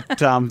out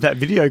that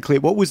video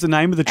clip. What was the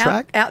name of the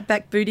track?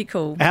 Outback Booty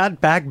Call.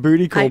 Outback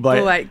Booty Call 8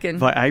 Ball Aitken.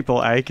 By 8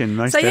 Ball Aiken,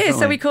 most definitely.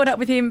 So we caught up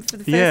with him for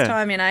the first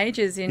time in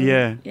ages.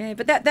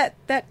 But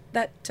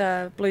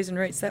that Blues and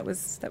Roots, that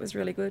was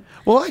really good.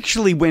 Well, I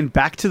actually went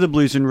back to the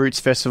Blues and Roots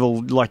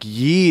Festival like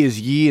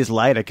years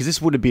later, because this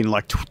would have been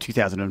like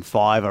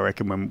 2005, I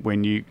reckon,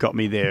 when you got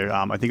me there.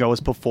 I think I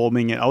was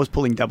performing it. I was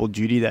pulling double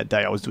duty that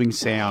day. I was doing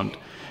sound.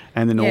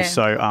 And then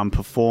also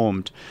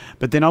performed.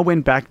 But then I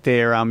went back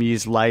there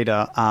years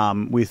later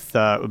with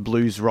a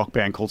blues rock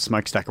band called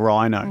Smokestack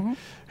Rhino,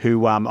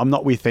 who I'm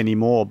not with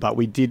anymore, but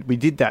we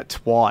did that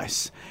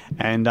twice.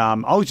 And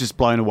I was just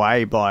blown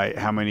away by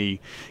how many...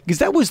 Because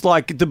that was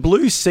like the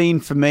blues scene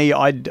for me.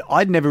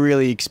 I'd never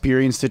really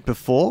experienced it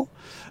before.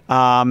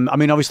 I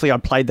mean, obviously I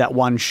played that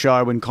one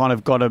show and kind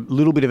of got a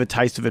little bit of a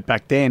taste of it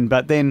back then.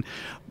 But then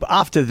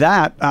after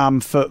that,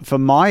 for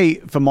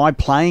my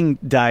playing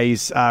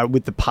days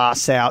with the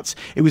Pass Outs,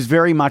 it was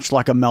very much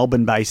like a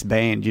Melbourne-based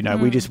band. You know,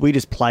 we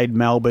just played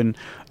Melbourne.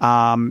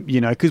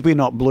 You know, because we're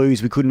not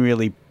blues, we couldn't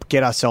really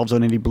get ourselves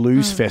on any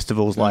blues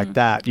festivals like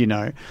that, you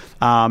know.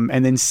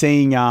 And then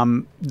seeing,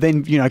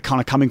 then, you know,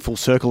 kind of coming full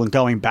circle and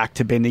going back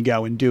to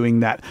Bendigo and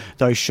doing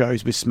those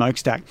shows with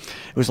Smokestack,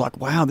 it was like,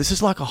 wow, this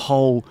is like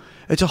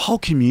it's a whole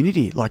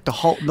community. Like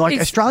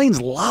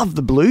Australians love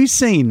the blues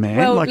scene, man.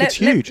 Well, it's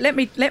huge. Let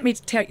me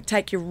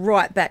take you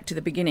right back to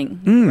the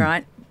beginning,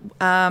 right?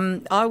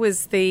 I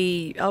was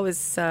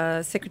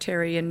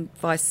secretary and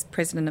vice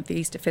president of the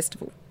Easter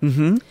Festival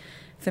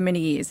for many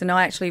years, and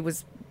I actually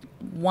was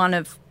one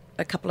of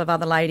a couple of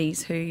other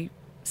ladies who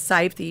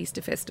saved the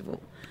Easter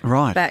Festival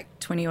back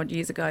 20 odd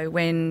years ago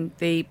when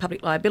the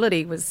public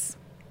liability was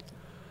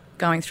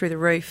going through the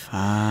roof.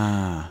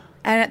 And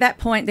at that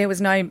point there was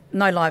no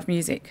live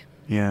music.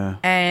 Yeah.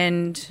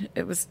 And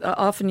it was, I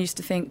often used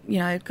to think,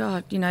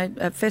 God,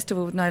 a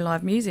festival with no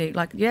live music,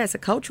 like, yeah, it's a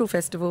cultural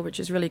festival, which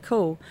is really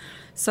cool.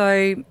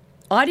 So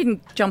I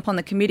didn't jump on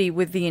the committee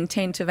with the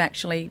intent of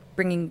actually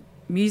bringing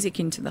music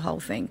into the whole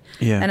thing.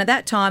 Yeah. And at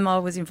that time I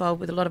was involved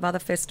with a lot of other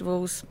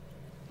festivals,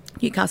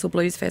 Newcastle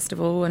Blues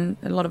Festival and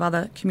a lot of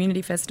other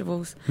community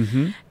festivals.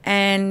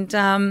 And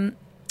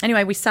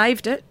anyway, we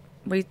saved it.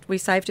 We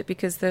saved it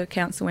because the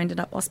council ended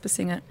up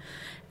auspicing it.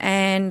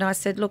 And I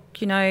said, look,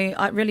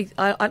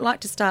 I'd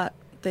like to start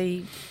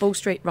the Bull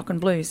Street Rock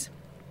and Blues.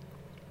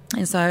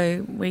 And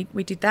so we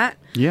did that.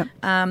 Yeah.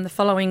 The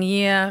following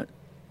year,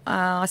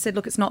 I said,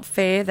 look, it's not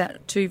fair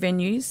that two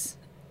venues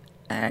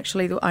are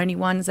actually the only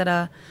ones that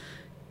are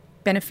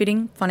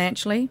benefiting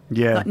financially.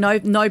 Yeah.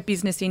 Like no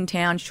business in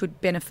town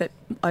should benefit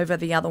over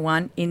the other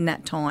one in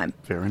that time.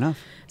 Fair enough.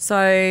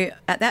 So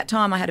at that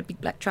time I had a big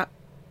black truck.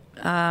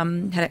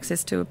 Had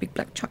access to a big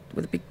black truck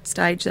with a big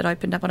stage that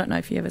opened up. I don't know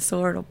if you ever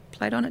saw it or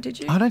played on it, did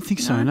you? I don't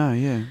think so, no,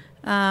 yeah.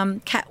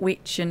 Cat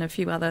Witch and a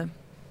few other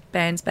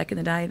bands back in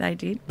the day, they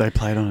did. They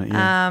played on it,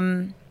 yeah.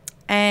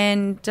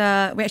 And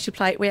we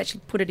actually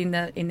put it in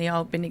the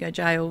old Bendigo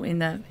jail in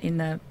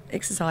the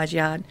exercise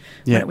yard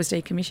when it was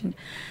decommissioned.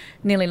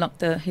 Nearly locked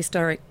the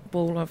historic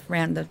wall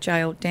around the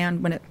jail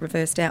down when it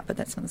reversed out, but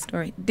that's not the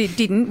story.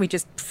 Didn't. We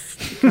just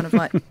kind of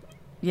like,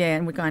 yeah,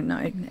 and we're going,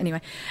 no.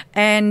 Anyway.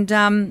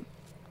 And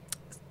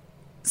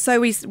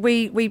so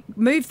we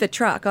moved the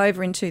truck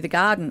over into the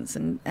gardens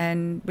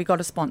and we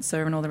got a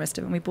sponsor and all the rest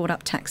of it. And we bought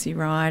up Taxi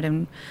Ride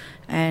and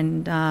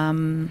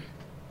there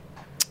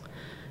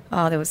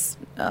was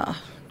God,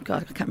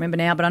 I can't remember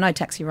now, but I know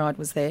Taxi Ride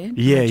was there.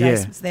 Yeah,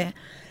 Jace was there.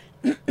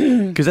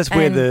 Because that's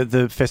where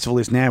the festival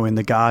is now, in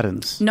the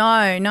gardens.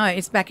 No,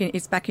 it's back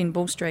in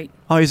Bull Street.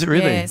 Oh, is it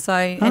really? Yeah. So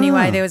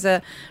anyway, there was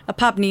a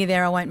pub near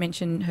there. I won't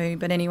mention who,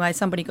 but anyway,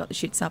 somebody got the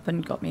shits up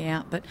and got me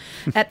out. But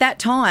at that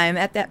time,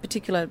 that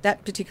particular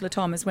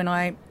time is when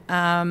I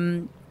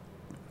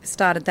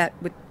started that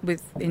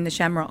with in the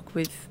Shamrock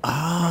with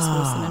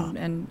Ross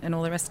Wilson and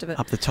all the rest of it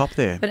up the top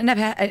there. But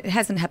it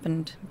hasn't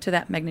happened to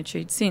that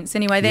magnitude since.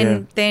 Anyway,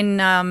 then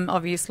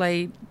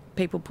obviously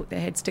people put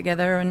their heads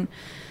together and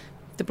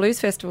the Blues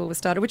Festival was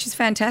started, which is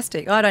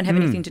fantastic. I don't have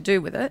anything to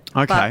do with it.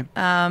 Okay.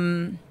 But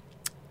I'm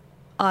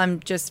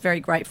just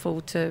very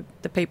grateful to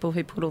the people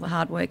who put all the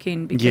hard work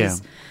in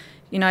because,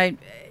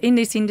 in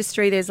this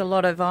industry there's a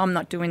lot of, I'm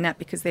not doing that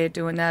because they're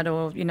doing that,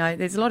 or,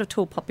 there's a lot of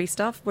tall poppy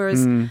stuff,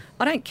 whereas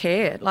I don't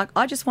care. Like,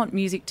 I just want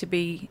music to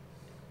be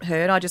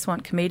heard. I just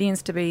want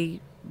comedians to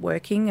be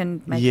working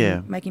and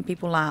making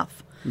people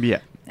laugh.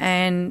 Yeah.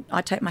 And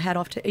I take my hat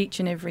off to each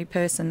and every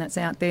person that's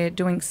out there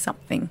doing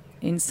something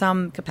in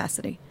some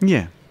capacity.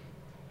 Yeah.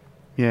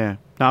 Yeah.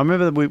 Now, I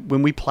remember that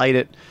when we played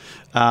it,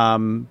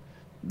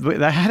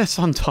 they had us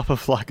on top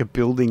of like a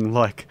building,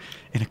 like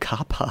in a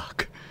car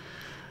park.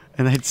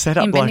 And they'd set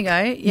up in Bendigo,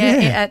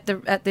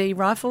 at the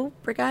Rifle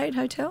Brigade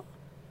Hotel?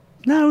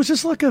 No, it was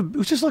just like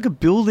a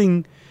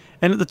building,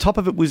 and at the top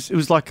of it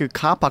was like a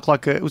car park,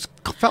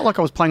 felt like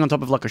I was playing on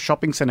top of like a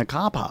shopping centre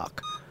car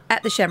park.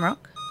 At the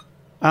Shamrock?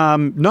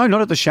 No,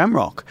 not at the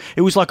Shamrock.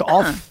 It was like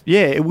off.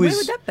 Yeah, it was. Where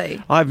would that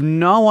be? I have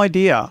no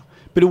idea,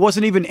 but it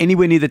wasn't even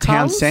anywhere near the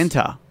town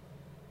centre.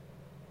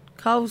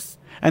 Coles.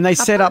 And they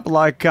set up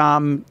like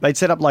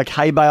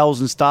hay bales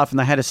and stuff, and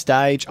they had a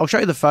stage. I'll show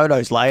you the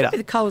photos later. Probably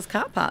the Coles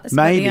car park. It's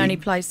Maybe the only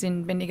place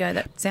in Bendigo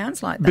that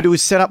sounds like that. But it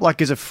was set up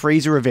like as a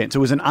freezer event. So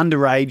it was an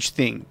underage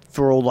thing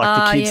for all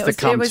like the kids to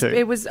come to.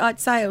 It was. I'd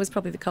say it was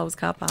probably the Coles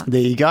car park.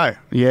 There you go.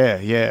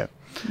 Yeah.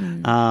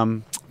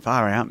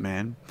 Far out,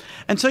 man.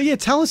 And so,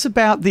 tell us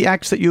about the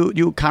acts that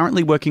you're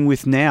currently working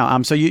with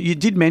now. So you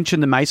did mention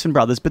the Mason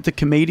brothers, but the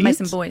comedians?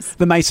 Mason boys.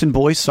 The Mason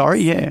boys,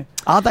 sorry, yeah.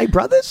 Are they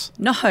brothers?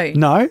 No.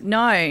 No?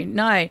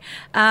 No.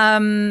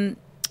 John,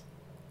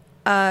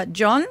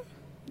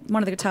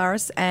 one of the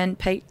guitarists, and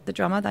Pete, the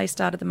drummer, they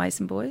started the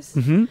Mason boys.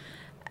 Mm-hmm.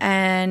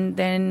 And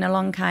then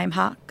along came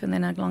Huck, and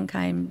then along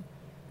came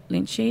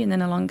Lynchy, and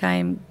then along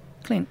came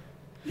Clint.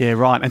 Yeah,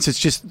 right. And so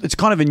it's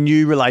kind of a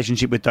new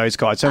relationship with those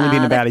guys. It's only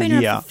been about a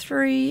year. For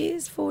 3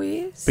 years, 4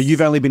 years. But you've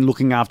only been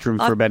looking after them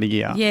for about a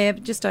year. Yeah,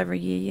 just over a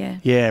year, yeah.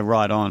 Yeah,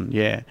 right on,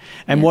 yeah.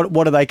 And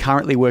what are they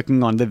currently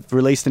working on? They've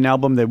released an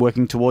album, they're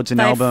working towards an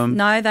album?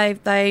 No,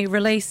 they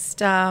released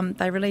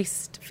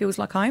Feels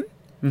Like Home.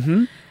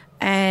 Mm-hmm.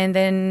 And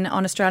then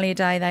on Australia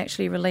Day they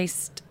actually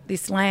released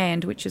This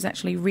Land, which is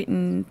actually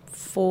written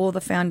for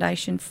the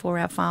foundation for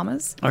our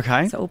farmers.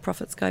 Okay. So all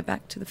profits go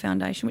back to the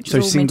foundation, which is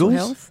all singles?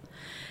 Mental health.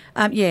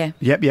 Yeah.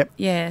 Yep.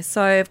 Yeah.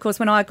 So, of course,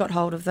 when I got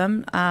hold of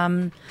them,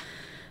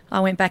 I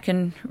went back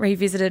and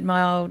revisited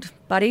my old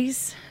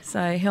buddies.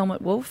 So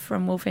Helmut Wolf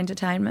from Wolf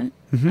Entertainment.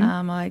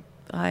 Mm-hmm.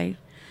 I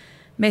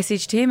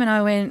messaged him and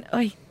I went,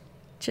 "Oi,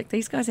 check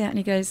these guys out. And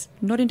he goes,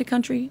 not into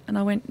country. And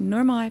I went,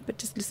 nor am I, but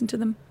just listen to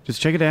them. Just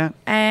check it out.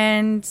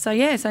 And so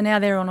now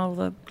they're on all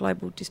the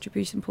global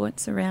distribution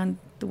points around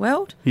the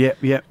world. Yep,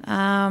 yep.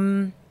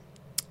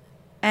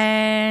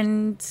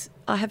 And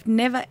I have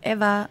never,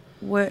 ever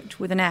worked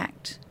with an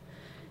act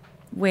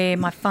where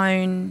my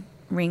phone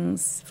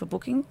rings for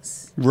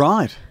bookings.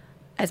 Right.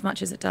 As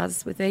much as it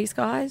does with these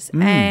guys.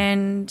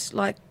 And,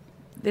 like,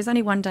 there's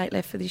only one date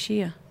left for this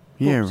year.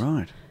 Yeah,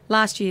 right.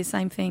 Last year,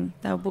 same thing.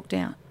 They were booked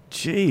out.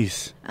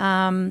 Jeez.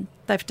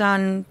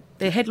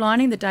 They're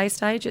headlining the day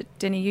stage at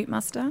Denny Ute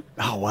Muster.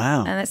 Oh, wow.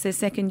 And that's their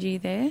second year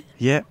there.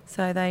 Yeah.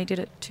 So they did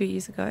it 2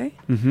 years ago.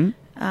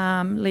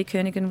 Mm-hmm. Lee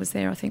Kernaghan was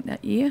there, I think,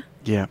 that year.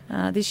 Yeah.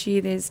 This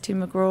year there's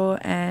Tim McGraw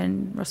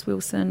and Ross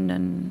Wilson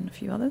and a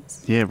few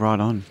others. Yeah, right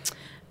on.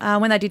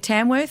 When they did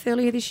Tamworth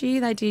earlier this year,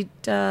 they did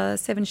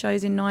 7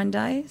 shows in 9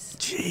 days.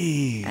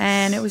 Jeez.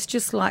 And it was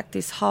just like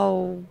this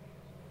whole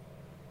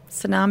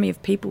tsunami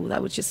of people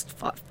that was just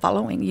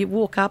following. You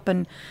walk up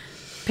and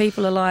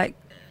people are like,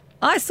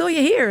 I saw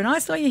you here and I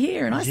saw you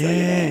here and I saw you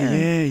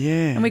there.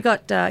 Yeah. And we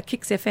got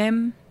Kicks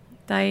FM.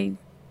 They're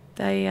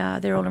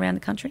all around the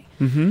country.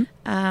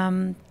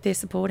 Mm-hmm. They're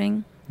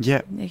supporting.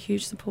 Yeah. They're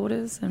huge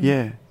supporters. And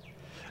yeah.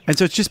 And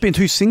so it's just been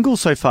 2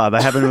 singles so far.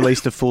 They haven't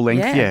released a full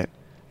length yet.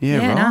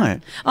 Yeah,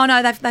 right. No. Oh,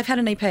 no, they've had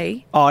an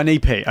EP. Oh, an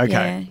EP.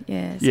 Okay.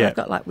 Yeah. So I've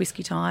got like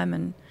Whiskey Time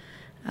and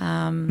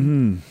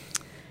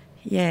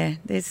yeah,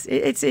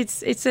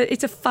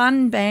 it's a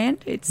fun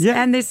band.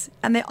 And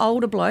they're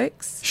older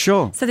blokes.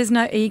 Sure. So there's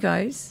no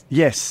egos.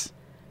 Yes.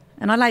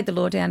 And I laid the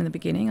law down in the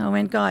beginning. I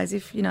went, guys,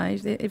 if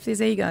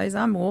there's egos,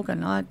 I'm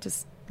walking. I'm not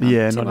too old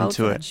into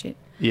for it. that shit.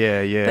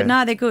 Yeah. But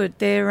no, they're good.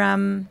 They're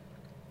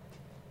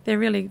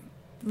really,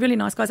 really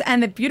nice guys.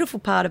 And the beautiful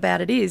part about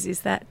it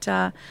is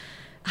that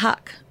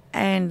Huck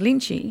and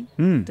Lynchy,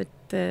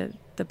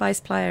 the bass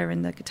player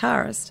and the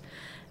guitarist,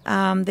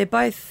 they're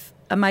both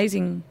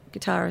amazing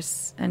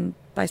guitarists and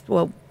bass.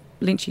 Well,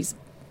 Lynchy's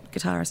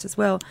guitarist as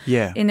well.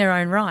 Yeah. In their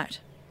own right,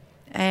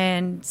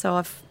 and so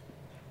I've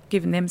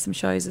given them some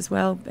shows as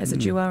well as a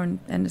duo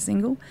and a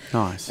single.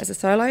 Nice. As a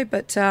solo,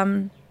 but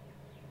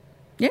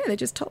they're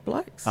just top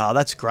blokes. Oh,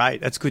 that's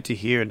great. That's good to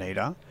hear,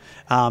 Anita.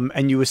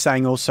 And you were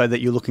saying also that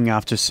you're looking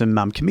after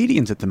some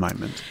comedians at the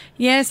moment.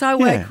 Yes, I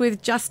work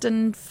with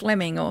Justin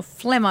Fleming, or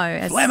Flemmo,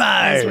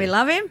 as we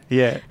love him.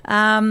 Yeah.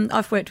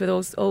 I've worked with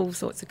all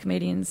sorts of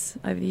comedians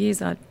over the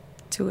years. I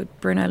toured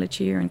Bruno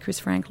Lucia and Chris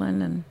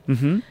Franklin and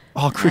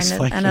Chris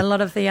Franklin and a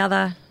lot of the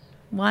other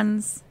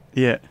ones.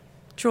 Yeah.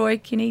 Troy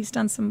Kinney's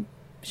done some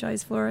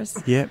shows for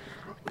us. Yeah.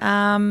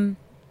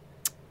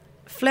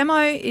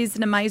 Flemmo is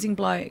an amazing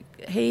bloke.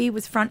 He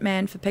was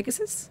frontman for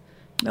Pegasus.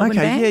 Melbourne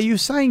okay, band. yeah, you were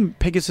saying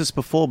Pegasus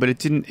before, but it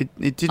didn't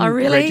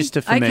really?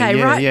 register for me. Okay,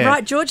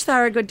 right. George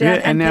Thorogood down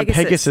and now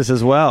Pegasus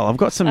as well. I've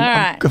got some.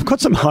 Right. I've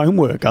got some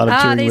homework out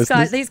of touring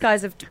listeners. These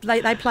guys have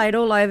they played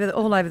all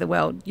over the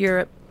world,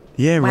 Europe.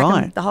 Yeah,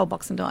 right. The whole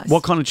box and dice.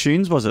 What kind of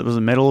tunes was it? Was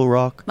it metal,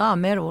 rock? Oh,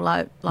 metal,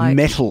 like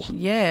metal.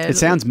 Yeah, it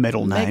sounds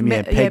metal name.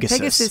 Pegasus. Yeah,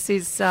 Pegasus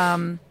is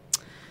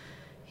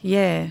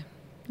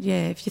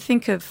yeah. If you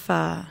think of,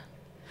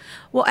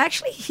 well,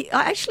 actually,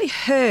 I actually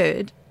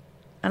heard,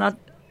 and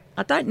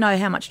I don't know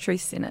how much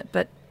truth's in it,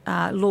 but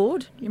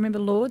Lord, you remember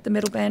Lord, the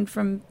metal band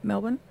from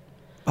Melbourne?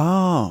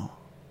 Oh,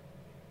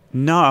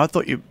 no, I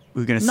thought you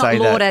were going to say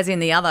that. Not Lord as in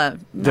the other.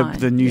 No,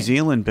 the New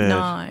Zealand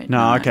bird.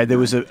 No. Okay, there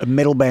was a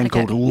metal band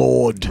called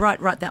Lord.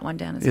 Write that one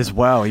down as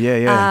well.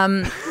 Yeah.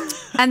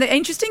 And the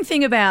interesting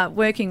thing about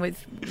working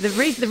with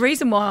the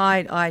reason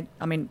why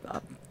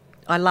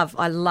I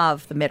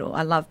love the metal.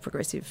 I love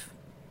progressive,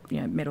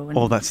 metal and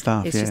all that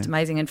stuff. It's just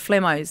amazing. And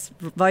Flemmo's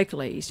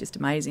vocally, he's just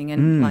amazing.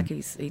 And like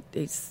he's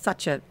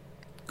such a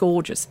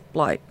gorgeous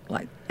bloke.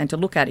 Like, and to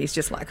look at, he's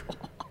just like,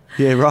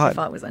 yeah, right. If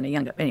I was only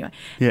younger, anyway.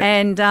 Yeah.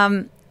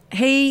 And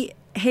he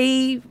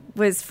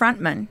was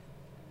frontman,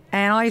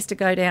 and I used to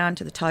go down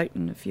to the Tote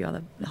and a few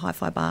other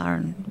hi-fi bar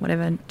and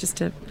whatever, just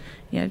to,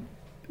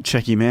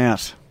 check him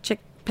out. Check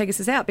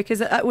Pegasus out, because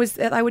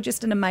they were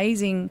just an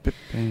amazing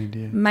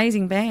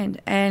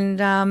band. And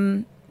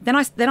then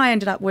I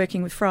ended up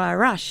working with Friar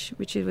Rush,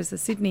 which was a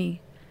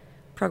Sydney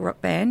prog rock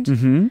band,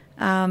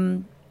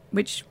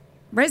 which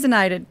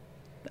resonated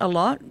a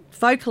lot.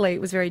 Vocally,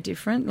 it was very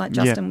different. Like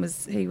Justin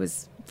was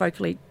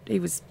vocally, he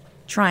was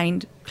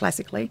trained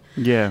classically.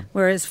 Yeah.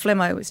 Whereas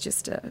Flemmo was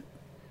just a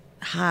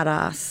hard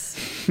ass,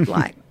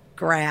 like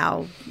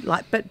growl,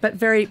 like but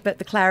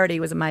the clarity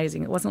was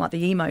amazing. It wasn't like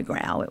the emo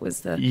growl. It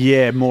was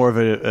the more of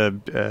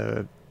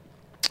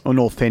an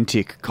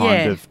authentic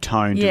kind of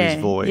tone to his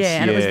voice.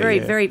 Yeah, and it was very,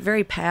 very,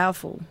 very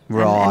powerful.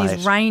 Right. And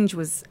his range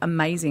was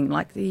amazing.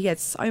 Like, he had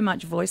so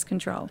much voice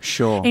control.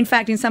 Sure. In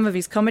fact, in some of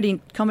his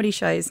comedy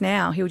shows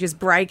now, he'll just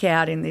break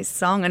out in this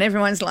song and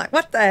everyone's like,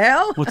 what the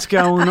hell? What's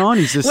going on?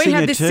 He's a singer too. We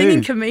have this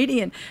singing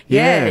comedian.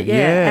 Yeah.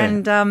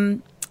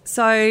 And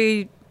so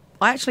I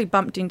actually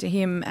bumped into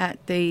him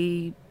at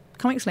the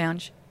Comics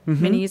Lounge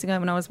many years ago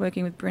when I was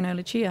working with Bruno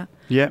Lucia.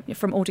 Yeah.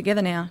 From All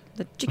Together Now,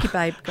 the Chicky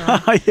Babe guy.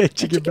 Oh, yeah,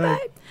 Chicky Babe.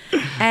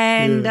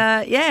 And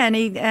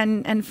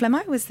and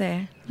Flemmo was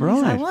there. And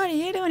he's Right. like, what are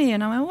you doing here?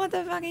 And I went, what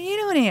the fuck are you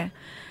doing here?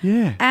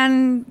 Yeah.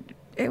 And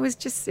it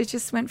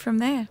just went from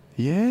there.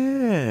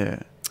 Yeah.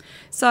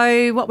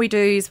 So what we do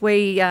is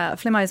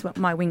Flemmo's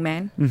my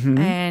wingman, Mhm.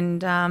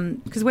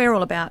 and because we're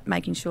all about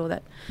making sure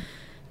that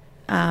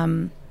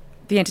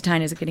the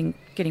entertainers are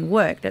getting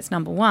work. That's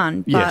number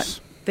one. But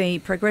Yes. the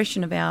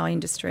progression of our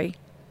industry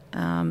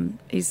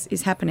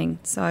is happening.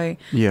 So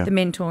Yeah. the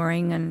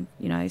mentoring,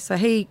 and so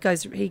he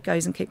goes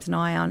and keeps an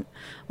eye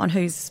on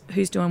who's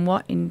doing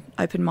what in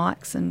open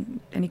mics and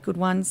any good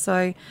ones.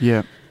 So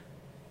Yeah.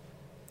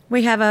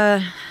 we have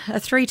a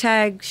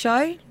 3-tag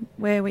show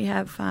where we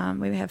have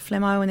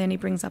Flemmo, and then he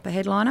brings up a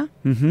headliner,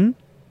 Mm-hmm.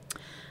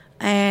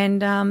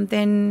 and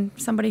then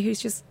somebody who's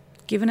just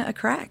given it a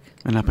crack.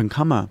 An up and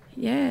comer.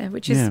 Yeah,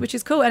 which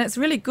is cool, and it's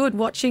really good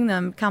watching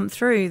them come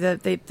through.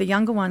 The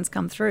younger ones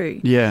come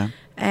through. Yeah.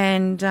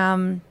 And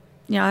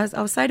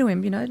I'll say to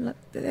him, look,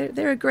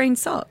 they're a green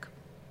sock.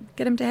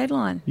 Get them to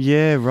headline.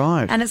 Yeah.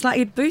 Right. And it's like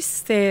it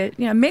boosts their,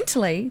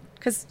 mentally,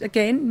 because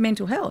again,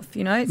 mental health.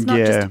 It's not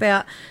just Yeah.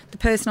 about the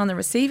person on the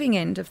receiving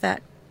end of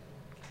that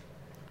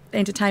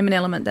entertainment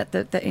element that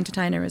the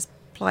entertainer has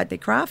applied their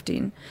craft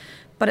in,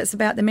 but it's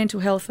about the mental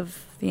health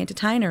of the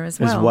entertainer as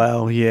well. As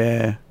well.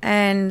 Yeah.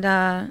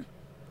 And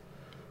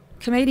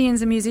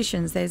comedians and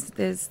musicians,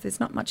 there's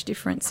not much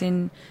difference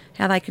in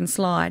how they can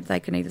slide. They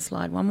can either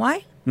slide one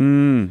way,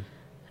 Mm.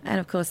 and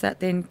of course that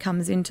then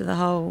comes into the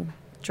whole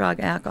drug,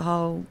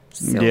 alcohol,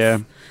 Yeah.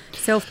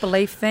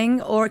 self-belief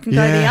thing, or it can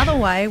go the Yeah. other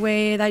way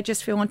where they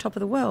just feel on top of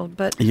the world.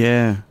 But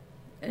Yeah.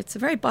 it's a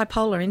very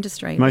bipolar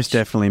industry. Most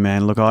definitely,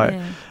 man. Look,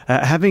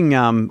 having,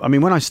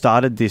 when I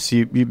started this,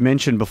 you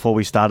mentioned before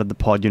we started the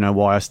pod,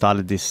 why I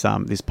started this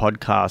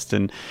podcast.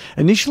 And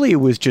initially it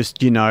was just,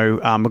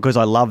 because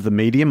I love the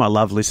medium, I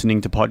love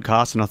listening to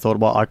podcasts, and I thought,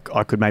 well,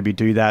 I could maybe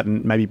do that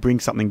and maybe bring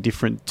something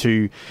different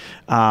to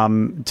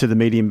the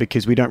medium,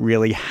 because we don't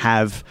really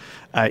have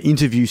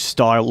interview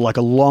style, like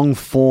a long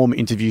form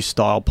interview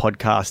style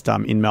podcast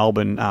in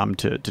Melbourne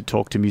to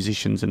talk to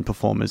musicians and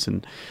performers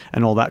and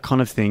all that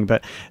kind of thing.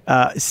 But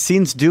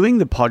since doing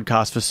the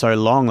podcast for so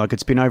long, like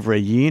it's been over a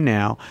year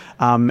now,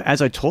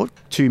 as I talk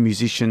to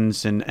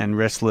musicians and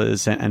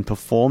wrestlers and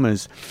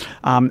performers,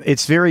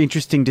 it's very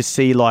interesting to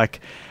see like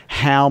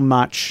how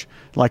much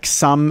like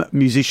some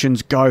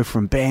musicians go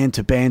from band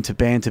to band to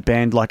band to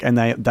band, like, and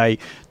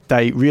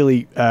they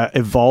really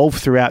evolve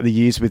throughout the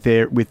years with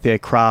their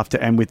craft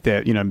and with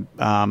their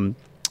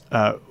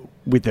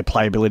with their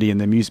playability and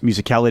their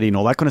musicality and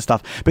all that kind of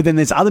stuff. But then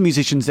there's other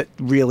musicians that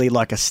really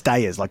like are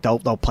stayers, like they'll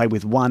play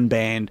with one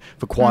band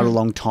for quite a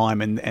long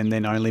time and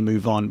then only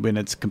move on when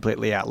it's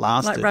completely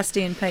outlasted. Like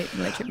Rusty and Pete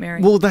and Electric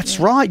Mary. Well, that's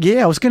right.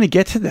 Yeah, I was going to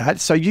get to that.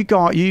 So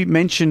you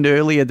mentioned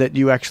earlier that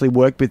you actually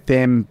worked with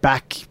them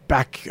back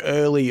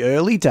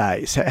early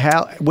days.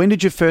 When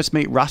did you first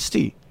meet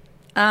Rusty?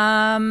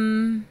 How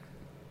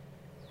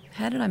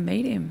did I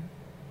meet him?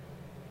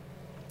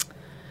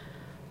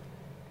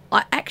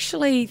 I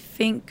actually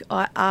think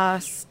I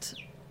asked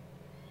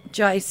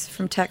Jace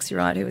from Taxi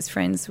Ride, who was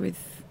friends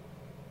with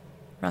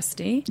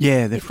Rusty,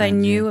 Yeah, they're if they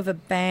friends, knew yeah. of a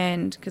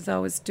band, because I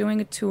was doing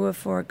a tour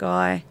for a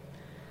guy.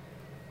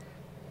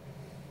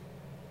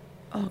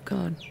 Oh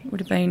God,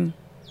 would have been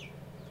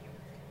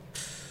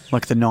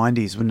Like the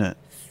 90s, wouldn't it?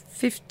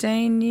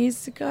 15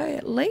 years ago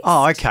at least.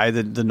 Oh, okay.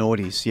 The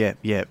noughties.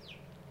 Yeah.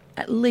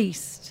 At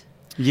least.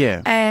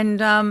 Yeah. And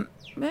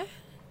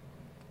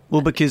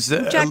Well, because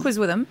Jack was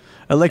with them.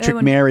 Electric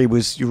Erwin- Mary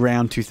was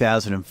around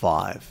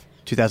 2005,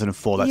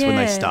 2004. That's when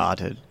they Yeah.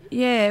 started.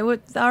 Yeah, well,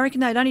 I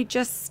reckon they'd only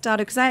just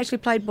started because they actually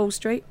played Ball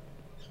Street.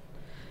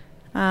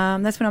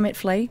 That's when I met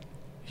Flea.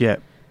 Yeah.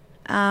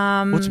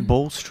 What's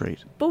Ball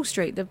Street? Ball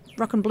Street, the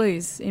Rock and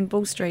Blues in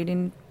Ball Street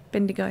in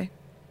Bendigo.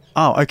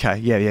 Oh, okay.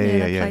 Yeah.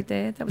 They played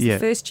there. That was the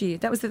first year.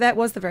 That was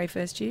the very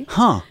first year.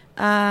 Huh.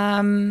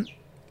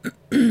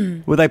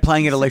 Were they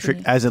playing at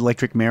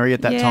Electric Mary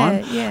at that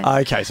time? Yeah. Oh,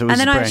 okay, so it was and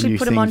then a I brand actually new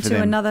put thing them for onto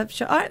them. another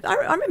show. I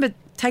remember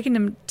taking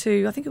them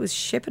to, I think it was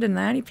Shepparton.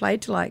 They only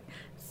played to like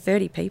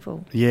 30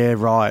 people. Yeah,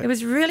 right. It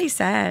was really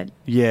sad.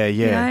 Yeah.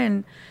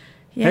 And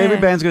Every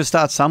band's got to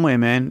start somewhere,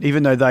 man.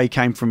 Even though they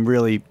came from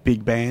really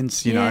big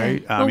bands, in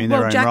their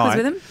own Jack right. was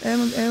with him.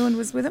 Erwin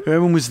was with him.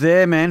 Erwin was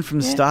there, man, from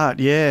the start.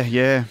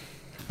 Yeah.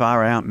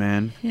 Far out,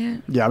 man. Yeah.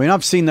 Yeah, I mean,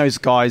 I've seen those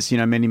guys,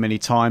 many, many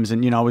times,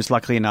 and I was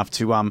lucky enough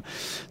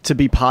to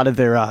be part of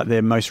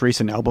their most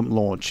recent album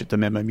launch at the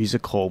Memo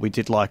Music Hall. We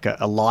did like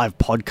a live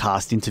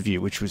podcast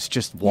interview, which was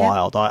just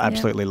wild. I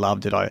absolutely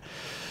loved it. I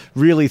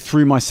really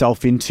threw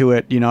myself into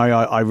it.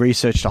 I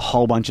researched a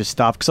whole bunch of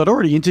stuff because I'd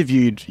already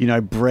interviewed,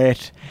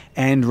 Brett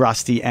and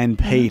Rusty and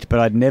Pete, but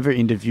I'd never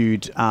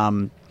interviewed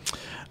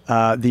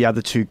the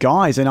other two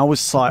guys, and I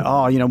was like,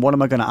 what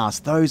am I going to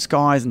ask those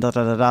guys, and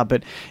da-da-da-da,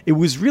 but it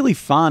was really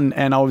fun,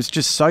 and I was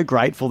just so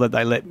grateful that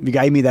they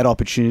gave me that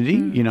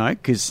opportunity,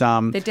 because...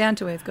 They're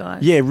down-to-earth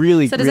guys. Yeah,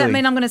 really. So does that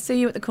mean I'm going to see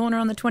you at the corner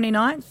on the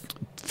 29th?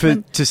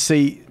 To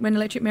see... When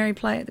Electric Mary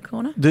play at the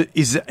corner?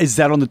 Is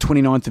that on the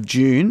 29th of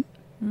June?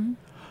 Mm-hmm.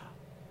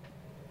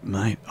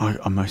 Mate,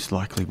 I most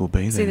likely will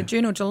be It's there. either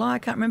June or July. I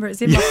can't remember.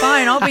 It's in my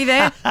phone. I'll be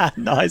there.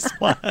 Nice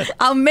one.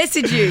 I'll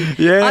message you.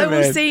 Yeah, I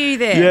will man. see you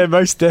there. Yeah,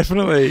 most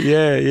definitely.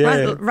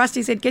 Yeah.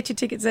 Rusty said, "Get your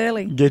tickets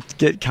early."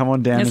 Come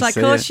on down. It's and like,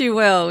 see of course it. you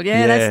will.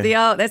 Yeah,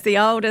 that's the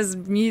oldest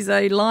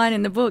muso line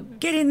in the book.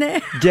 Get in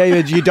there. Yeah,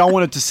 you don't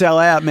want it to sell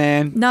out,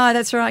 man. No,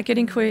 that's right. Get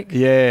in quick.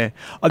 Yeah,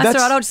 That's all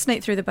right. I'll just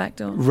sneak through the back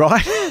door.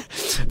 Right.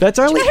 That's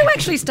Do only you know who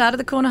actually started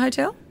the Corner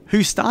Hotel?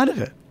 who started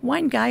it.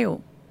 Wayne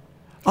Gale.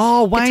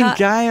 Oh, Wayne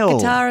Gale,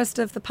 guitarist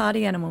of the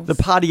Party Animals. the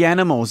Party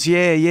Animals.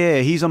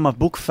 Yeah. He's on my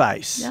book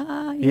face.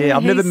 Yeah,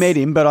 I've never met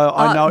him, but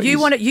I know. You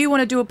want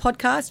to do a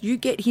podcast? You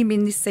get him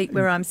in this seat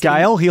where I'm sitting.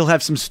 Gale? He'll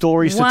have some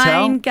stories to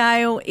tell. Wayne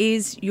Gale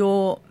is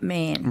your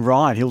man.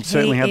 Right, he'll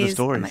certainly have the is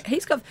stories.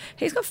 He's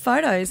got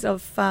photos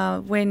of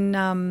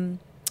when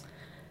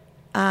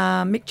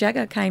Mick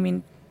Jagger came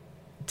in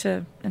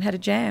and had a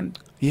jam.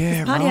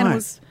 Yeah, Party right.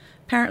 Animals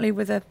apparently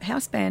with a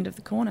house band of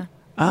the Corner.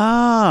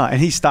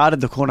 And he started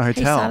the Corner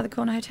Hotel. He started the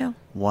Corner Hotel.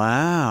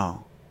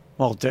 Wow.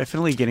 Well,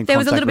 definitely getting. There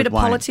was a little bit of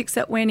Wayne. politics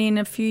that went in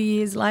a few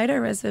years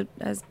later, as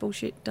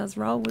bullshit does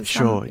roll with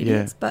Sure, some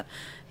idiots. But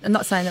I'm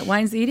not saying that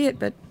Wayne's the idiot,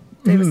 but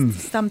there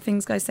was some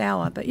things go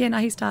sour. But yeah, no,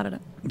 he started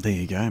it. There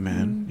you go,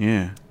 man.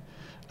 Yeah.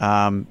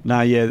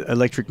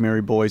 Electric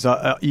Mary Boys.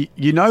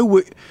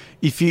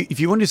 If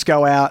you want to just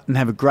go out and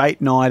have a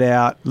great night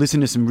out,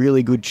 listen to some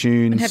really good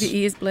tunes, And have your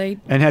ears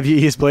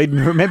bleed.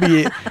 Remember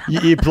your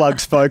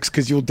earplugs, folks,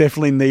 because you'll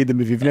definitely need them.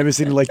 If you've never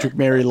seen Electric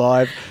Mary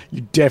live,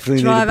 you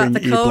definitely Drive need up to the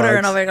bring your Calder earplugs.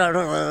 and I'll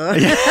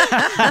be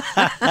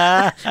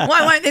like,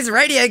 why won't this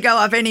radio go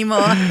up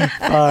anymore?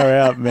 Far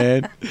out,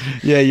 man.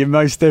 Yeah, you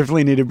most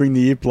definitely need to bring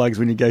the earplugs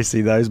when you go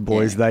see those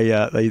boys.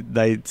 Yeah.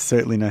 They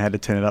certainly know how to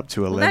turn it up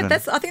to 11. I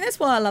think that's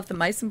why I love the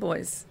Mason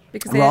Boys.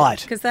 Because they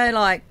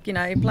like,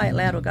 play it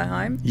loud or go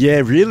home.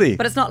 Yeah, really.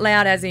 But it's not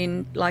loud as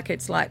in like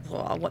it's like,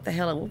 oh, what the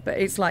hell? But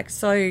it's like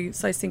so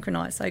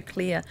synchronized, so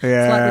clear.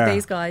 Yeah. It's like with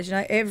these guys,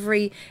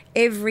 every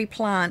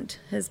plant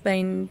has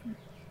been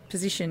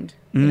positioned.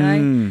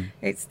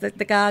 It's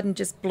the garden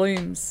just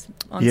blooms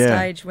on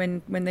stage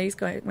when these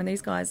guys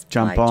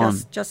Jump play, on.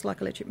 just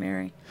like Electric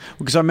Mary.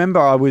 Because I remember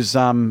I was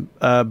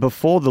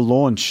before the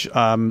launch,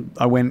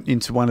 I went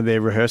into one of their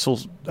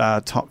rehearsals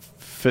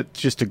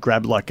just to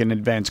grab like an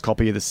advanced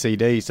copy of the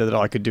CD so that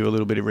I could do a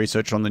little bit of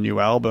research on the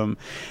new album,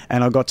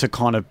 and I got to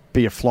kind of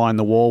be a fly on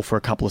the wall for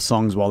a couple of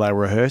songs while they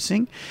were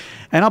rehearsing.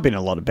 And I've been in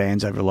a lot of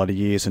bands over a lot of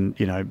years, and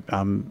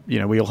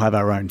we all have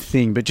our own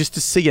thing, but just to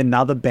see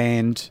another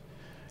band,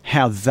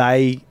 how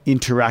they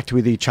interact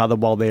with each other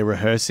while they're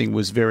rehearsing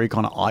was very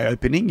kind of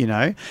eye-opening,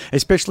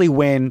 especially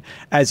when,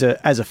 as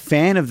a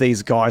fan of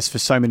these guys for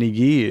so many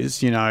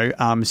years,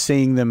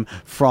 seeing them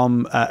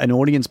from an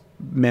audience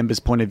member's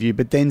point of view,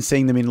 but then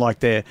seeing them in like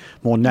their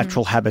more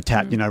natural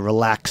habitat,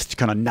 relaxed,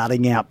 kind of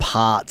nutting out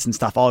parts and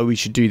stuff. Oh, we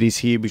should do this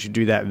here, we should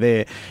do that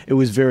there. It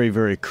was very,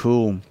 very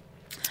cool.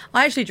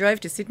 I actually drove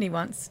to Sydney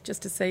once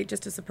just to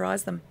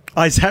surprise them.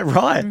 Oh, is that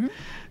right? Mm-hmm.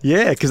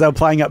 Yeah, because they were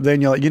playing up there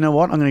and you're like, you know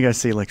what? I'm going to go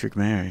see Electric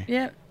Mary.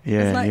 Yeah. Yeah,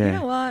 I was like, yeah. you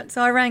know what?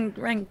 So I rang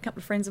a couple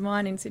of friends of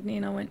mine in Sydney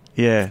and I went,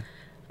 yeah,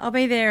 I'll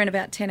be there in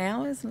about 10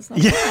 hours. And I was like,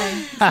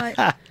 okay. It's like,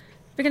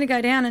 we're going to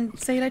go down and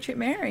see Electric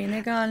Mary. And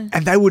they're going...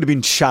 And they would have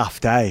been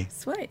chuffed, eh?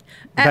 Sweet.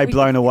 They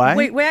blown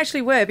away? We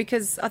actually were,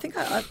 because I think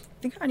I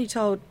only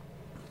told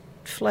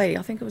Flea.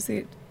 I think it was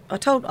I'm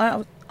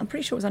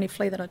pretty sure it was only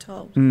Flea that I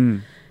told.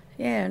 Mm.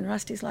 Yeah, and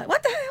Rusty's like,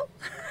 what the hell?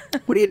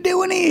 What are you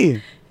doing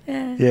here?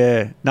 Yeah.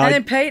 Yeah. No, and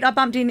then Pete, I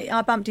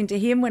bumped into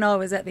him when I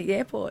was at the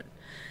airport.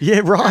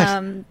 Yeah,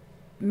 right.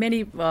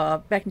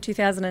 Back in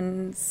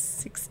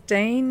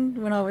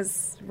 2016 when I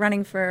was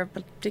running for a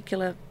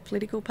particular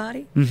political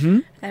party. Mm-hmm.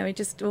 And we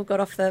just all got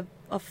off the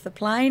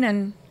plane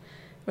and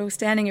we were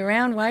standing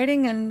around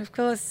waiting, and of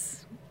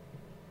course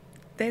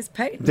there's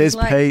Pete. There's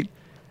like, Pete.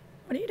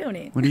 What are you doing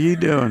here? What are you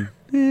doing?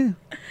 Yeah.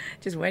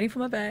 Just waiting for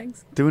my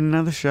bags. Doing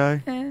another show.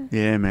 Yeah.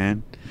 Yeah,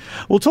 man.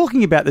 Well,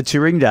 talking about the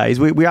touring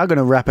days, we are going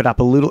to wrap it up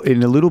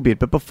in a little bit.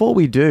 But before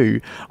we do,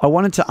 I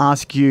wanted to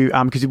ask you,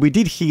 because we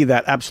did hear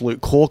that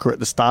absolute corker at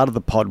the start of the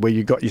pod where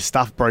you got your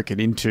stuff broken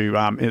into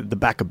at the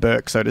back of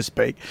Burke, so to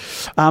speak.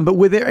 But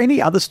were there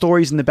any other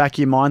stories in the back of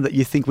your mind that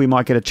you think we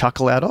might get a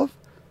chuckle out of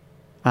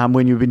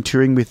when you've been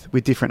touring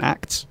with different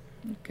acts?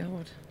 Oh,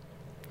 God.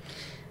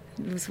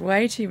 It was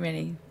way too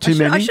many.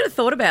 Many? I should have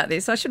thought about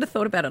this. I should have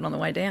thought about it on the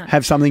way down.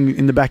 Have something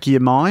in the back of your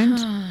mind?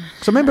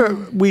 So I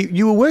remember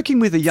you were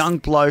working with a young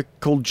bloke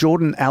called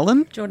Jordan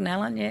Allen. Jordan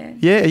Allen, yeah.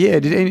 Yeah.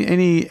 Did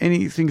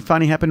anything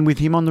funny happen with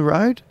him on the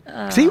road?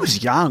 Because he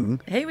was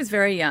young. He was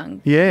very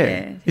young.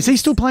 Yeah. Is he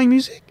still playing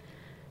music?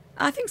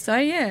 I think so,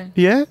 yeah.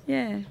 Yeah?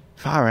 Yeah.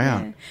 Far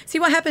out. Yeah. See,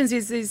 what happens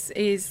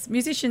is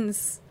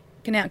musicians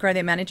can outgrow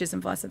their managers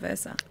and vice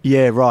versa.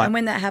 Yeah, right. And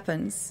when that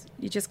happens,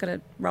 you just got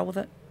to roll with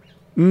it.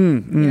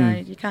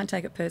 You can't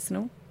take it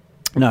personal.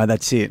 No,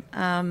 that's it.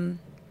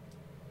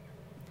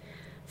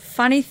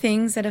 Funny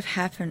things that have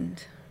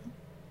happened.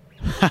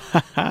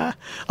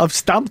 I've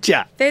stumped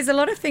you. There's a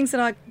lot of things that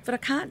I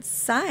can't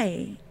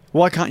say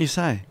Why can't you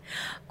say?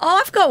 Oh,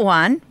 I've got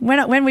one.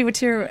 When we were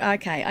touring,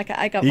 okay, I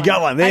got one. You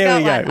got one. There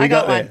we go. I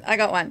got one. I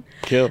got one.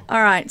 Cool.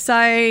 All right, so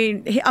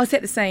I'll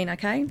set the scene,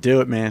 okay?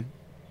 Do it, man.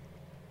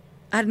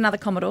 I had another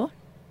Commodore.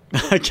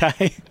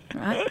 Okay.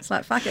 Right, it's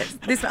like, fuck it.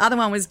 This other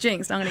one was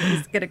jinxed. I'm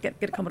going to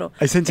get a Commodore.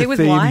 I sense a it was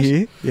theme white.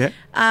 here. Yeah.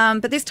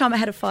 But this time I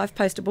had a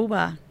 5-poster bull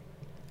bar.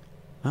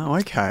 Oh,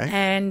 okay.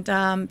 And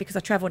because I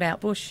travelled out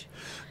bush.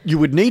 You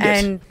would need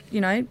it. And,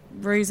 you know,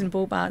 roos and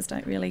bull bars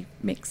don't really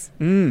mix.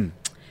 Mm.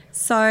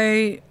 So,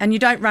 and you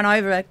don't run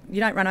over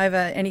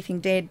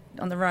anything dead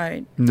on the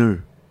road.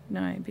 No.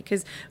 No,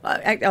 because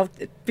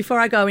before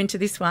I go into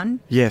this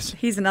one, yes,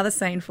 here's another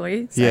scene for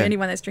you. So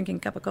anyone that's drinking a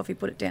cup of coffee,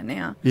 put it down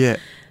now. Yeah.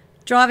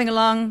 Driving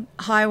along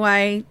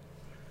highway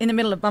in the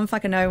middle of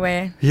bumfucker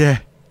nowhere. Yeah.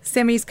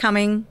 Semis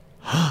coming,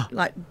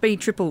 like B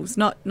triples,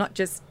 not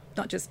just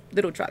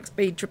little trucks,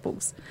 B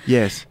triples.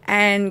 Yes.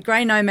 And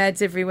grey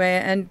nomads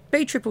everywhere, and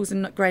B triples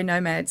and grey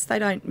nomads, they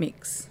don't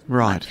mix.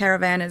 Right. Like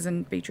caravanners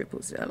and B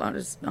triples on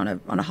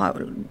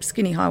a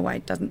skinny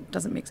highway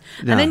doesn't mix.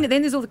 No. And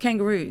then there's all the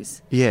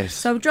kangaroos. Yes.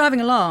 So we're driving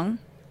along,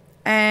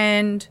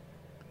 and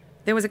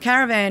there was a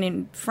caravan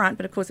in front,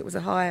 but of course it was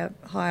a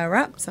higher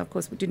up. So of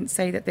course we didn't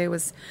see that there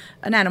was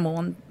a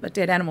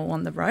dead animal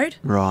on the road.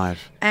 Right.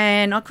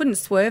 And I couldn't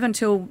swerve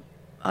until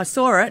I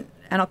saw it.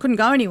 And I couldn't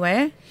go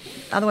anywhere,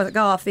 otherwise I'd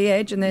go off the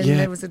edge, and then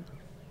there was a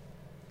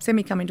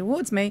semi coming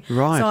towards me.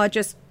 Right. So I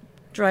just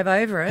drove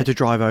over it. Had to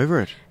drive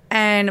over it.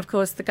 And, of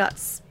course, the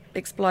guts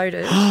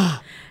exploded.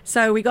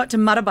 So we got to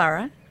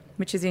Muddaborough,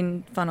 which is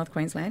in Far North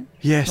Queensland.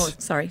 Yes.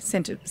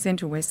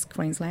 Central West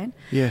Queensland.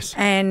 Yes.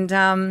 And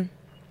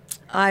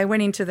I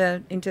went into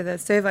the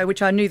servo,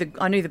 which I knew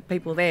the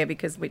people there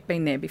because we'd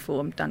been there before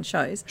and done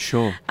shows.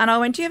 Sure. And I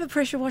went, "Do you have a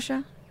pressure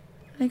washer?"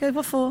 And he goes,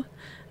 "What for?"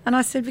 And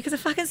I said, "Because it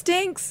fucking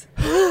stinks.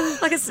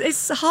 Like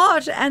it's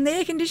hot, and the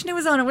air conditioner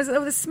was on.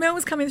 The smell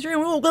was coming through, and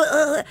we're all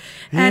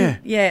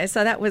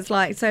so that was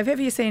like. So if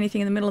ever you see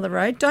anything in the middle of the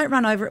road, don't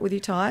run over it with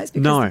your tyres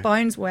because the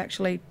bones will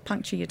actually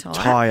puncture your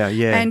tyre.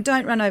 And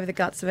don't run over the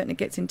guts of it, and it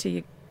gets into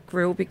your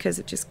grill because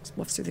it just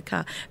wafts through the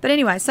car. But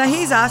anyway, so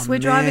here's us. We're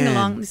driving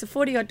along. It's a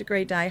 40-odd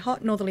degree day,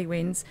 hot northerly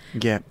winds.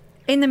 Yeah.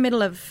 In the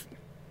middle of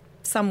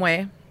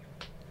somewhere,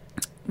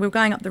 we were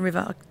going up the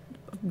river.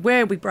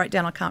 Where we broke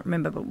down, I can't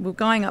remember, but we were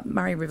going up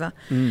Murray River,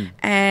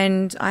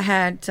 and I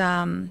had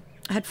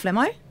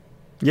Flemmo.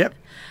 Yep.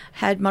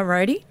 Had my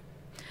roadie,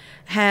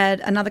 had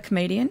another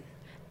comedian,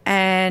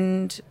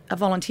 and a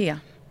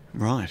volunteer.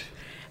 Right.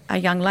 A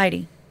young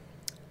lady,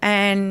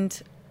 and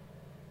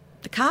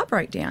the car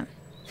broke down.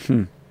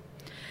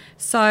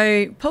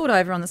 So pulled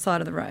over on the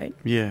side of the road.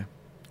 Yeah.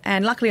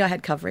 And luckily I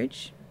had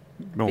coverage.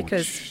 Oh,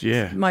 because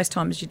yeah. most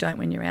times you don't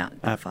when you're out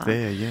that far. Up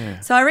there, yeah.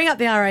 So I ring up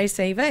the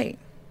RACV.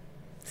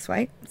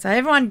 Sweet. So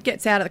everyone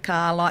gets out of the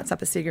car, lights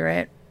up a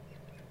cigarette.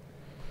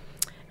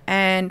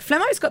 And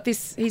Flemmo's got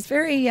this, he's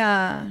very, he's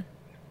got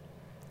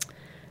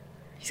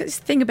this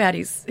thing about he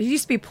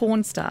used to be a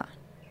porn star.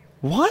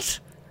 What?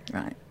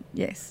 Right,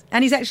 yes.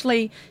 And he's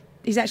actually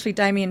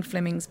Damien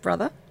Fleming's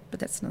brother, but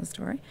that's another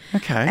story.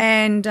 Okay.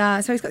 And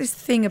so he's got this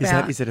thing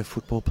about... Is it a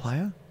football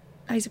player?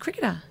 Oh, he's a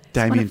cricketer.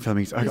 Damien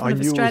Fleming's. I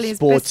knew Australia's it was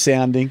sports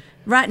sounding.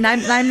 Right,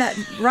 name that.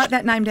 Write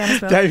that name down as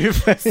well. Damien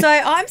Fleming. So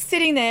I'm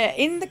sitting there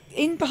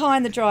in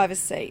behind the driver's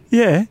seat.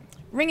 Yeah.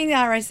 Ringing the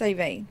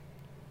RACV.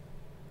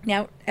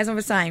 Now, as I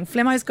was saying,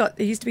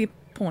 he used to be a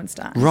porn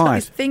star. He's right. got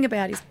this thing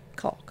about his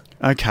cock.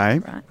 Okay.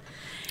 Right.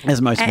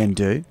 As most men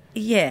do.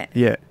 Yeah.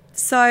 Yeah.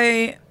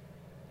 So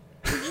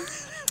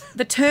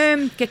the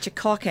term "get your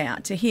cock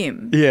out" to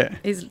him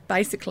is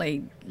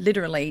basically,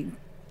 literally,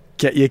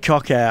 get your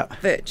cock out.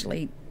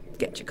 Virtually.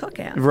 Get your cock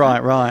out.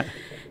 Right.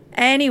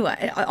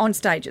 Anyway, on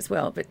stage as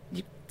well, but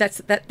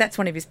that's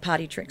one of his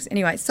party tricks.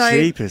 Anyway, so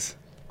Jeepers.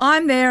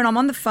 I'm there and I'm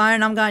on the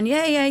phone. I'm going,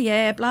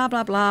 yeah, blah,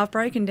 blah, blah. I've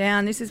broken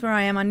down. This is where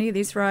I am. I'm near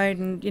this road,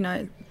 and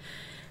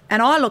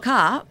and I look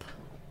up,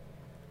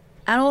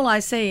 and all I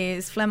see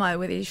is Flemmo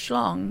with his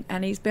schlong,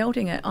 and he's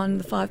belting it on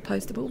the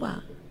 5-poster bull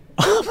bar.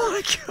 Oh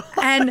my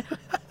God! And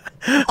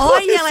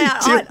I yell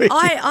out.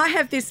 I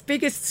have this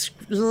biggest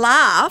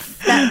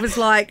laugh that was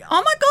like,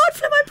 "Oh my God,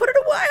 Flemmo, put it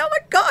away! Oh my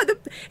God,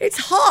 it's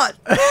hot!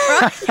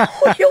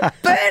 Right? You'll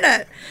burn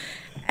it!"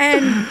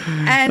 And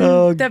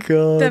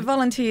the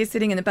volunteer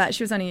sitting in the back,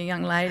 she was only a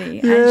young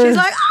lady, and she's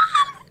like,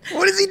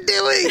 "What is he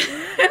doing?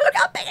 Look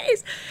how big it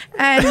is!"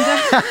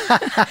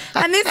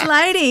 And this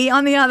lady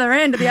on the other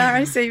end of the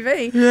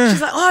RACV,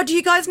 she's like, "Oh, do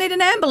you guys need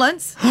an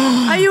ambulance?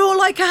 Are you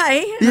all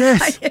okay?"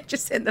 Yes. Like,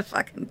 just send the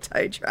fucking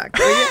tow truck.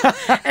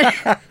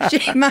 And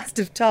she must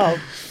have told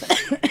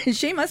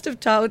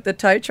the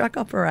tow truck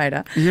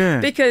operator. Yeah.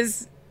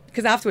 Because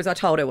afterwards I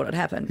told her what had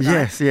happened.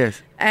 Right?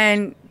 Yes.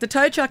 And the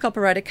tow truck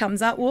operator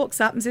comes up, walks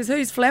up and says,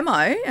 "Who's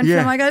Flemmo?" And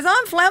Flemmo goes,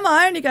 "I'm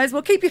Flemmo." And he goes,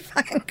 "Well, keep your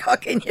fucking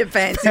cock in your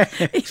pants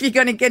if you're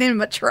going to get in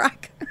my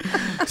truck."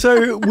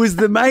 So was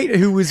the mate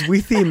who was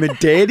with him and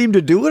dared him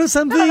to do it or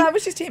something? No, it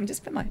was just him,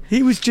 just Flemmo.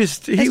 He was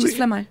just... It's just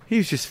Flemmo. He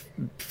was just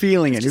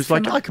feeling it. He was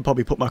like, Flemmo. I could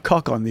probably put my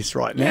cock on this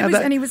right now.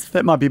 Yeah, and he was...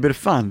 That might be a bit of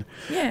fun.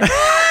 Yeah.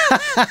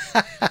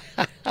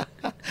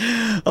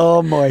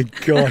 Oh my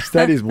gosh,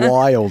 that is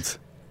wild.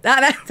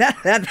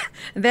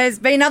 There's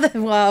been other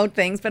wild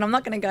things, but I'm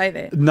not going to go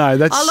there. No,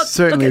 that's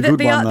certainly a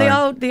good one,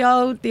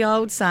 though. The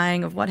old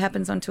saying of what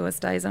happens on tour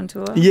stays on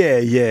tour. Yeah,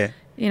 yeah.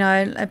 You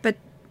know, but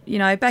you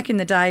know, back in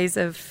the days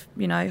of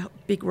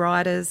big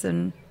riders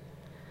and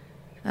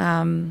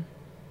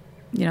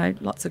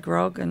lots of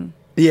grog and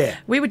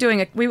we were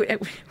doing we were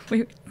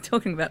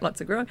talking about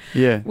lots of grog.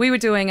 Yeah, we were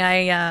doing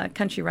a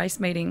country race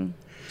meeting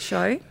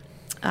show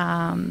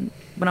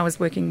when I was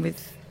working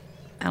with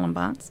Alan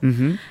Barnes,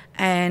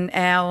 and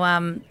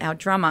our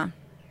drummer,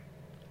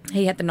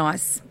 he had the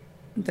nice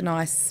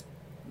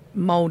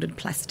moulded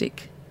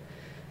plastic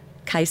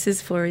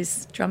cases for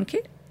his drum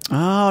kit.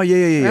 Oh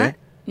yeah. Right?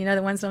 You know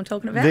the ones that I'm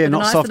talking about? They're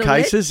not nice soft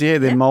cases,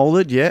 lid. they're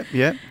moulded, yeah.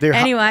 They're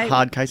anyway,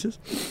 hard cases.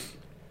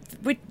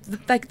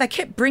 They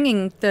kept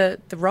bringing the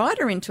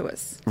rider into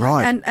us.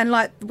 Right. And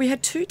like we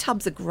had 2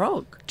 tubs of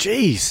grog.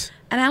 Jeez.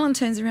 And Alan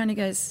turns around and he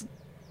goes,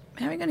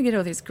 how are we going to get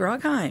all this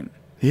grog home?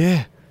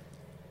 Yeah.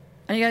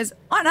 And he goes,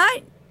 I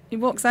know. He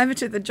walks over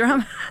to the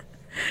drummer,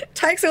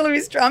 takes all of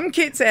his drum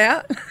kits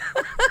out.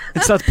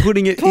 And starts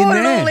putting it in there. Pour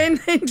it all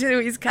into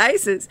his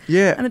cases.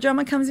 Yeah. And the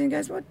drummer comes in and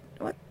goes, what?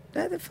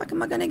 How the fuck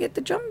am I going to get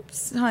the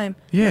drums home?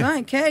 Yeah. I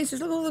don't care. He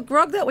says, look at all the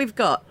grog that we've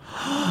got.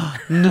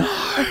 No.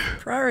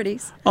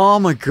 Priorities. Oh,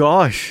 my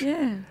gosh.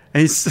 Yeah.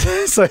 And he's,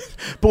 so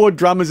poor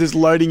drummer's just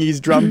loading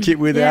his drum kit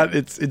without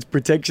its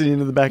protection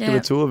into the back of the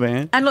tour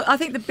van. And look, I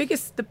think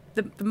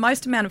the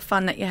most amount of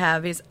fun that you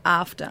have is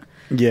after.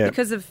 Yeah.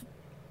 Because of,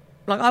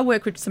 like, I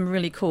work with some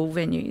really cool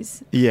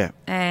venues. Yeah.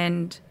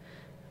 And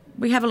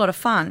we have a lot of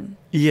fun.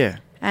 Yeah.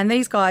 And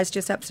these guys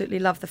just absolutely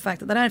love the fact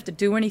that they don't have to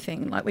do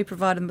anything. Like, we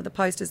provide them with the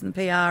posters and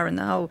the PR and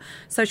the whole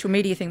social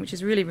media thing, which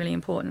is really, really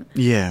important.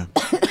 Yeah.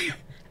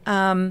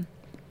 And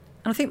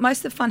I think most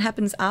of the fun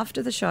happens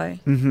after the show.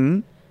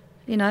 Mm-hmm.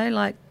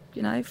 4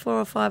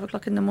 or 5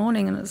 o'clock in the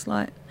morning, and it's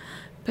like,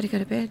 better go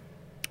to bed.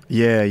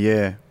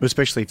 Yeah.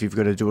 Especially if you've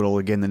got to do it all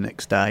again the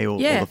next day or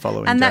the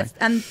following day.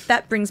 And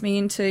that brings me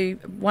into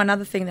one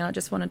other thing that I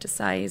just wanted to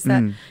say is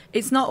that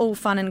it's not all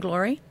fun and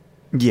glory.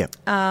 Yeah.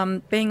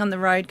 Being on the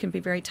road can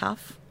be very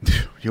tough.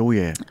 Oh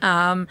yeah.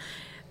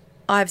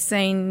 I've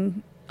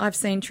seen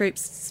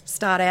troops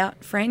start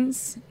out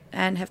friends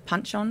and have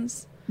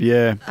punch-ons.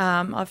 Yeah.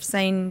 I've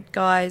seen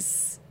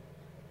guys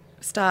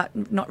start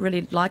not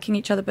really liking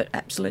each other, but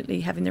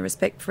absolutely having the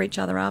respect for each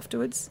other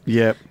afterwards.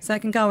 Yeah. So it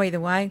can go either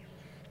way.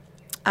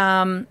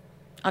 I've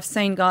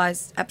seen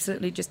guys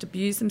absolutely just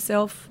abuse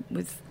themselves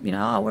with,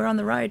 we're on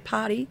the road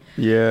party.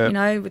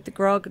 Yeah. With the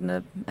grog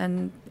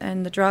and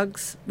the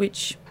drugs,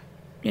 which,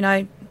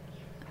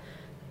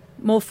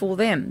 more for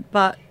them.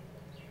 But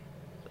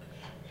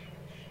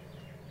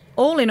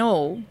all in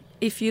all,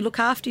 if you look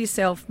after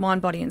yourself,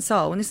 mind, body and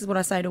soul, and this is what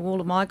I say to all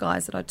of my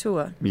guys that I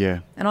tour. Yeah.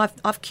 And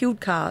I've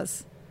killed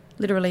cars,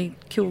 literally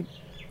killed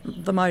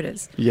the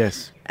motors.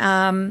 Yes.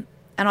 And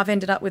I've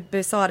ended up with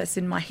bursitis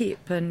in my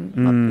hip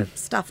and I've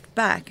stuffed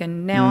back,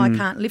 and now I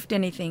can't lift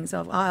anything.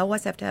 So I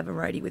always have to have a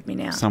roadie with me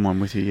now.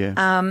 Someone with you,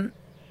 yeah.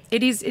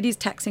 It is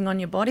taxing on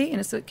your body,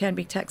 and it can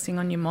be taxing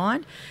on your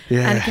mind,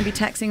 yeah. and it can be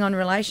taxing on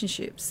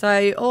relationships.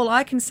 So all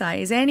I can say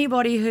is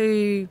anybody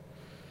who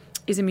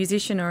is a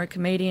musician or a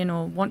comedian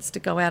or wants to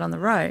go out on the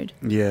road,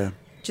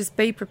 just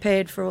be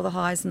prepared for all the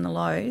highs and the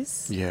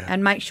lows,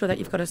 and make sure that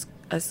you've got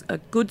a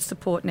good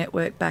support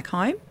network back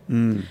home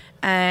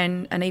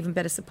and an even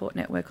better support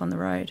network on the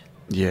road.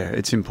 Yeah,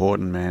 it's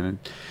important, man. And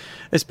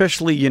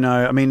especially, you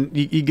have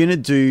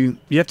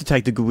to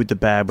take the good with the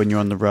bad when you're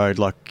on the road.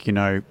 Like,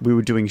 we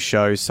were doing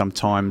shows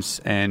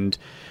sometimes and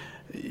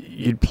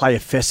you'd play a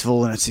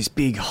festival and it's this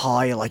big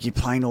high, like you're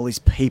playing all these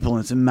people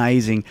and it's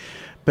amazing.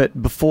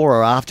 But before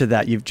or after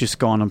that, you've just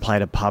gone and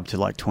played a pub to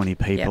like 20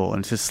 people.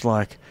 And it's just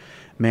like,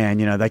 man,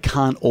 they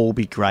can't all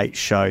be great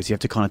shows. You have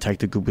to kind of take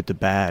the good with the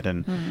bad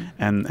and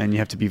you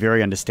have to be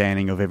very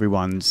understanding of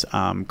everyone's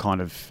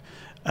kind of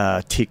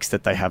ticks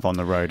that they have on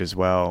the road as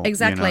well.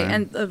 Exactly.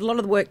 And a lot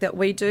of the work that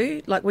we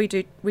do, like we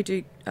do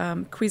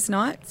quiz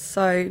nights.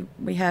 So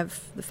we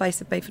have the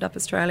Face of Beef It Up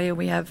Australia.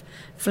 We have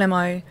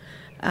Flemo.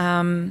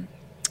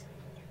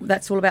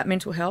 That's all about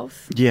mental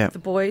health. Yeah. The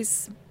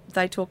boys,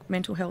 they talk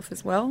mental health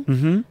as well.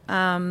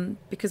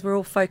 Because we're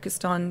all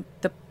focused on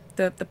the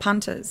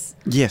punters.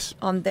 Yes.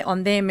 On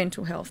their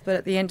mental health. But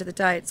at the end of the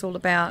day, it's all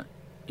about,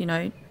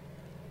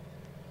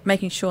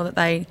 making sure that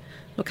they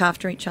look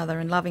after each other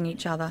and loving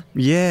each other.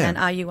 Yeah. And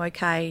are you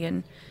okay?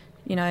 And,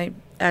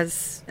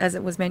 as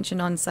it was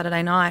mentioned on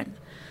Saturday night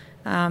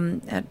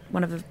at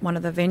one of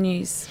the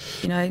venues,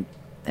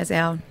 as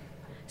our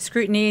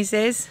scrutineer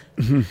says,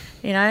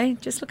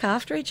 just look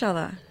after each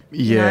other.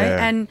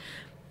 Yeah. And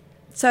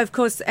so, of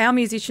course, our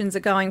musicians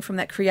are going from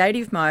that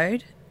creative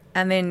mode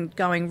and then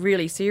going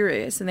really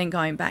serious and then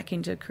going back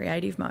into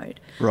creative mode.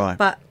 Right.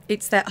 But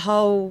it's that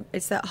whole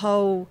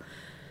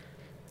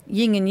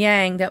yin and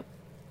yang that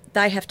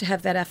they have to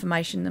have that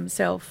affirmation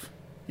themselves.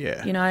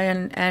 Yeah.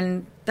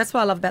 And that's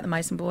what I love about the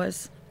Mason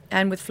Boys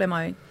and with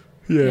Flemo.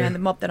 Yeah. The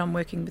mob that I'm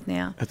working with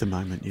now. At the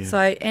moment, yeah.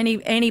 So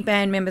any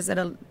band members that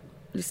are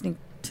listening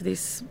to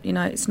this. You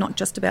know, it's not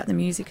just about the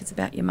music; it's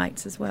about your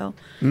mates as well.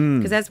 Mm.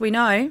 Because as we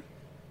know,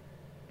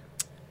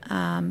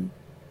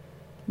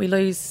 we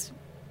lose,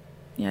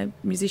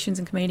 musicians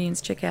and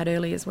comedians check out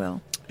early as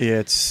well. Yeah,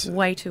 it's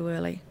way too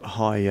early.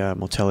 High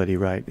mortality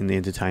rate in the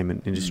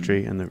entertainment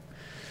industry, and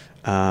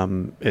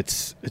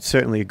it's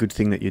certainly a good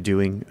thing that you're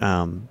doing,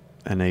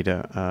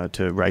 Anita,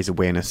 to raise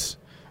awareness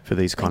for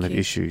these kind of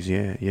issues.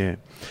 Yeah.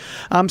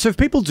 So if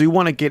people do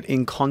want to get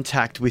in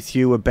contact with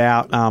you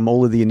about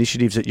all of the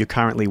initiatives that you're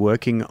currently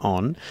working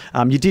on,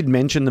 you did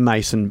mention the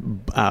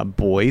Mason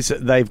Boys.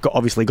 They've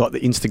obviously got the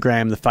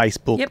Instagram, the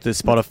Facebook, the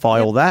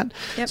Spotify, all that.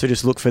 Yep. So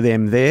just look for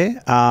them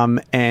there.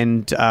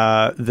 And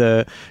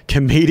the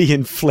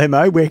comedian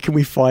Flemmo, where can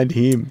we find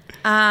him?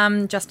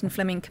 Justin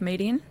Fleming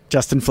Comedian.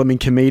 Justin Fleming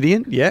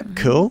Comedian. Yeah,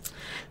 cool.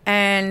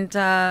 And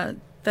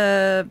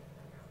the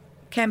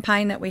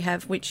campaign that we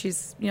have, which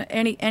is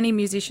any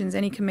musicians,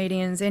 any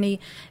comedians, any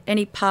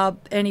pub,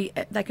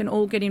 they can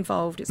all get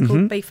involved. It's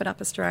called Beef It Up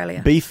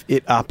Australia. Beef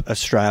It Up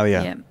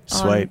Australia. Yeah,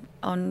 sweet.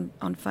 On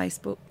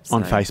Facebook.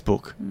 On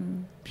Facebook.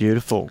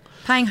 Beautiful.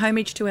 Paying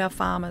homage to our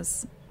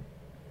farmers.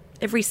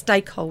 Every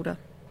stakeholder.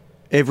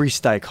 Yeah,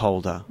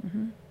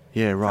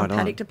 right. From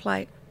paddock to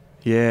plate.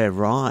 Yeah,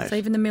 right. So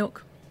even the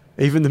milk.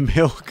 Even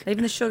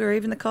the sugar,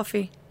 even the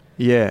coffee.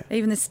 Yeah.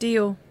 Even the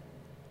steel.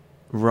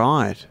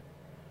 Right.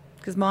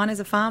 Because miners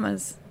are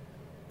farmers.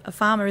 A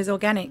farmer is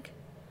organic.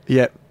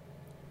 Yeah.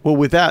 Well,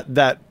 without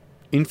that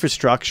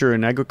infrastructure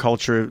and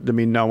agriculture, I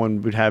mean, no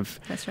one would have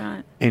That's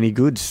right. any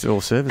goods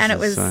or services. And it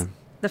was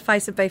the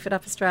face of Beef It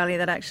Up Australia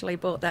that actually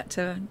brought that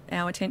to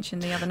our attention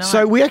the other night.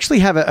 So we actually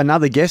have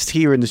another guest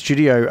here in the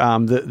studio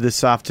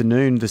this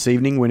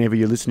evening, whenever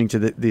you're listening to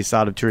this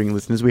Art of Touring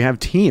listeners. We have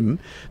Tim,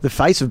 the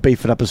face of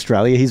Beef It Up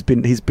Australia. He's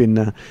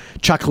been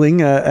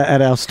chuckling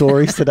at our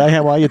stories today.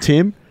 How are you,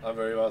 Tim? I'm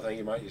very well, thank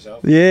you, mate.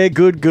 Yourself? Yeah,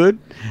 good.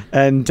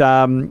 And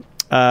so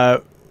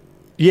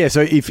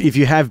if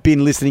you have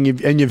been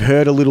listening and you've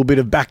heard a little bit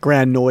of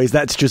background noise,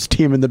 that's just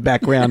Tim in the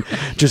background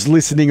just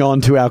listening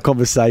on to our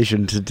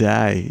conversation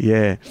today.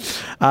 Yeah.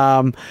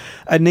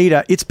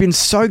 Anita, it's been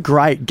so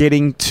great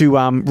getting to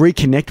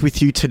reconnect with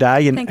you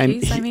today. And, Thank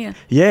you, same here.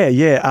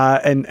 Yeah.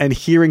 And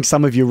hearing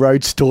some of your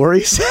road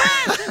stories.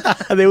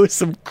 There was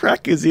some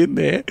crackers in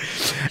there.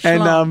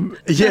 And I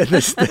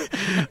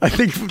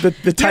think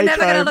the take You're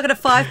never going to look at a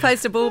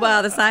 5-poster bull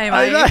bar the same,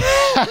 are you?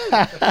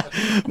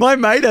 My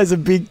mate has a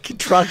big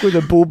truck with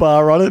a bull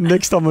bar on it.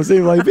 Next time I see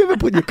him, have you ever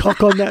put your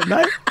cock on that,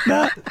 mate?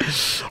 No.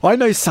 I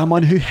know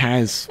someone who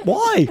has.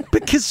 Why?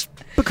 Because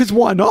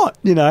why not?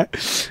 There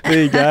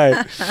you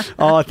go.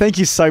 Oh, thank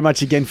you so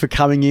much again for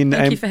coming in.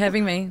 Thank you for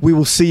having me. We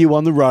will see you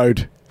on the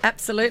road.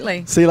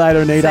 Absolutely. See you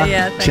later, Anita. See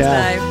ya. Thanks,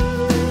 Ciao. Dave.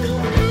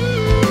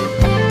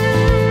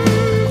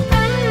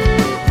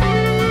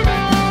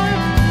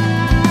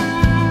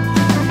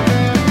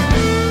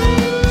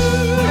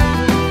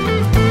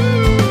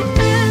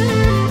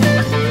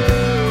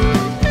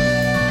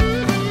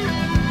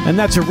 And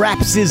that's a wrap,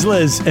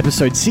 Sizzlers.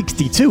 Episode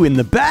 62 in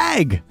the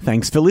bag.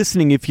 Thanks for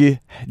listening. If you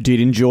did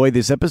enjoy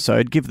this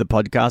episode, give the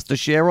podcast a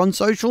share on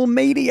social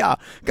media.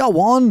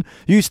 Go on.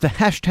 Use the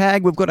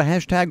hashtag. We've got a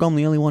hashtag. I'm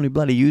the only one who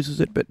bloody uses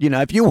it. But,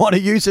 if you want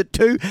to use it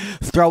too,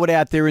 throw it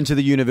out there into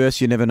the universe.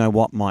 You never know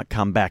what might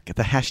come back.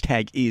 The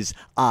hashtag is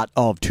Art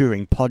of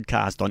Touring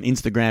Podcast on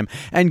Instagram.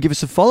 And give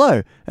us a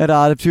follow at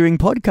Art of Touring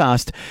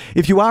Podcast.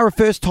 If you are a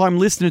first-time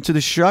listener to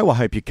the show, I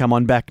hope you come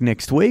on back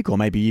next week or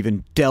maybe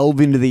even delve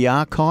into the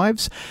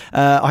archives.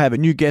 I have a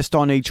new guest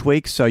on each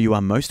week, so you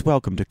are most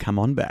welcome to come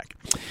on back.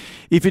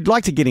 If you'd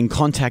like to get in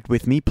contact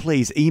with me,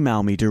 please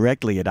email me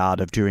directly at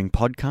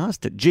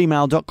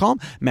artofdouringpodcast@gmail.com.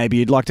 Maybe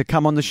you'd like to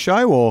come on the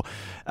show, or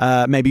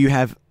maybe you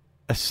have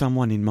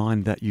someone in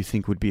mind that you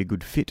think would be a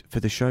good fit for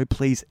the show.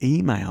 Please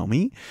email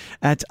me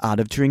at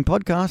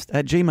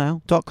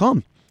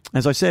artofdouringpodcast@gmail.com.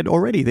 As I said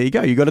already, there you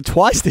go. You got it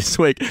twice this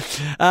week.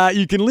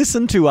 You can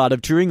listen to Art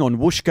of Touring on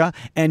Whooshkaa,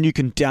 and you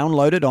can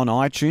download it on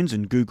iTunes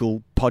and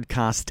Google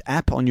Podcast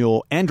app on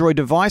your Android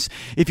device.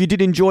 If you did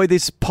enjoy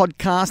this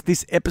podcast,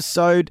 this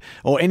episode,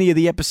 or any of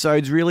the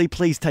episodes really,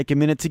 please take a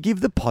minute to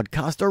give the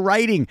podcast a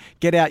rating.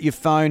 Get out your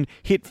phone,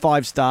 hit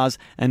 5 stars,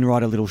 and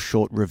write a little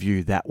short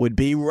review. That would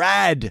be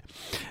rad.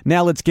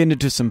 Now let's get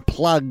into some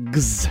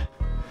plugs.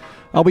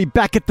 I'll be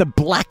back at the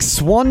Black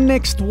Swan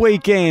next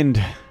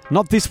weekend.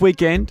 Not this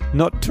weekend,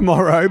 not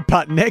tomorrow,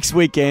 but next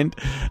weekend,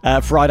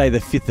 Friday the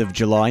 5th of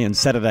July and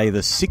Saturday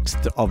the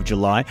 6th of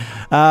July,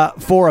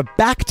 for a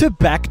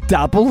back-to-back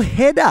double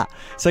header.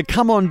 So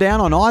come on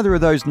down on either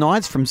of those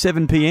nights from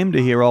 7 p.m.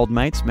 to hear old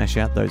mates smash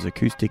out those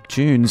acoustic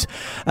tunes.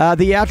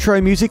 The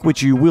outro music,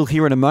 which you will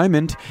hear in a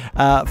moment,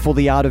 for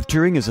The Art of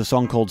Touring, is a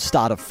song called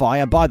Start a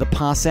Fire by the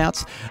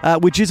Passouts,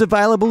 which is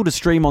available to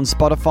stream on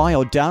Spotify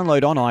or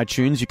download on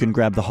iTunes. You can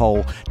grab the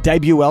whole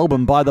debut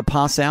album by the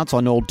Passouts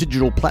on all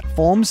digital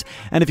platforms.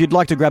 albums. And if you'd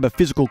like to grab a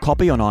physical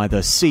copy on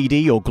either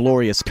CD or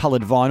glorious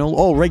coloured vinyl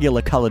or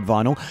regular coloured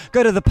vinyl,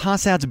 go to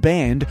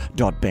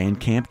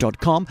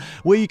thepassoutsband.bandcamp.com,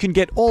 where you can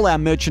get all our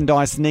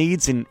merchandise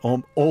needs,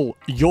 all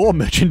your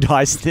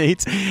merchandise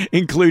needs,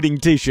 including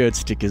t-shirts,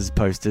 stickers,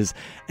 posters,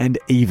 and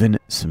even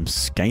some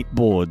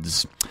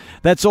skateboards.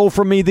 That's all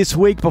from me this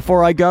week.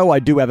 Before I go, I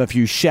do have a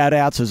few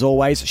shout-outs as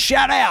always.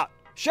 Shout out!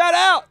 Shout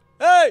out!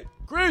 Hey,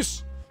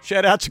 Chris!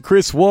 Shout out to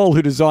Chris Wall,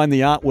 who designed the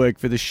artwork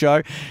for the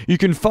show. You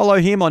can follow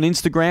him on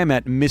Instagram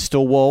at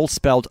Mr. Wall,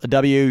 spelled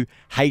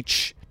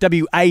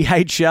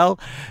W-A-H-L.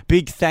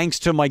 Big thanks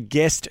to my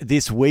guest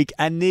this week,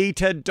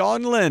 Anita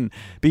Donlan.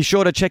 Be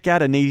sure to check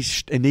out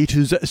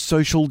Anita's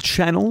social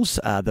channels,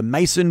 the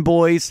Mason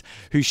Boys,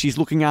 who she's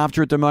looking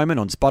after at the moment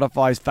on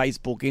Spotify,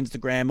 Facebook,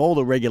 Instagram, all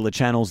the regular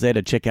channels there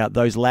to check out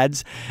those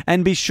lads.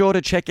 And be sure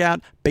to check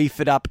out Beef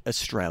It Up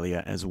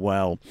Australia as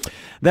well.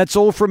 That's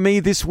all from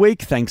me this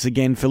week. Thanks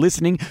again for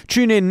listening.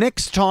 Tune in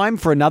next time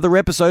for another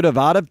episode of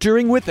Art of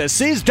Touring with the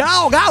Sizz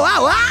Dog.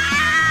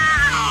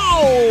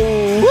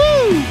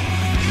 Woo!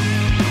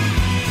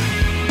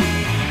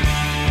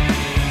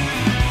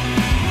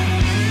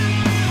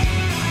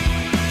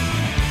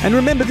 And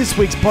remember, this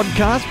week's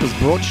podcast was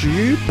brought to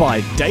you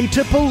by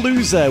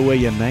Datapalooza, where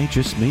you may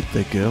just meet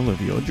the girl of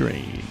your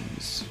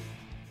dreams.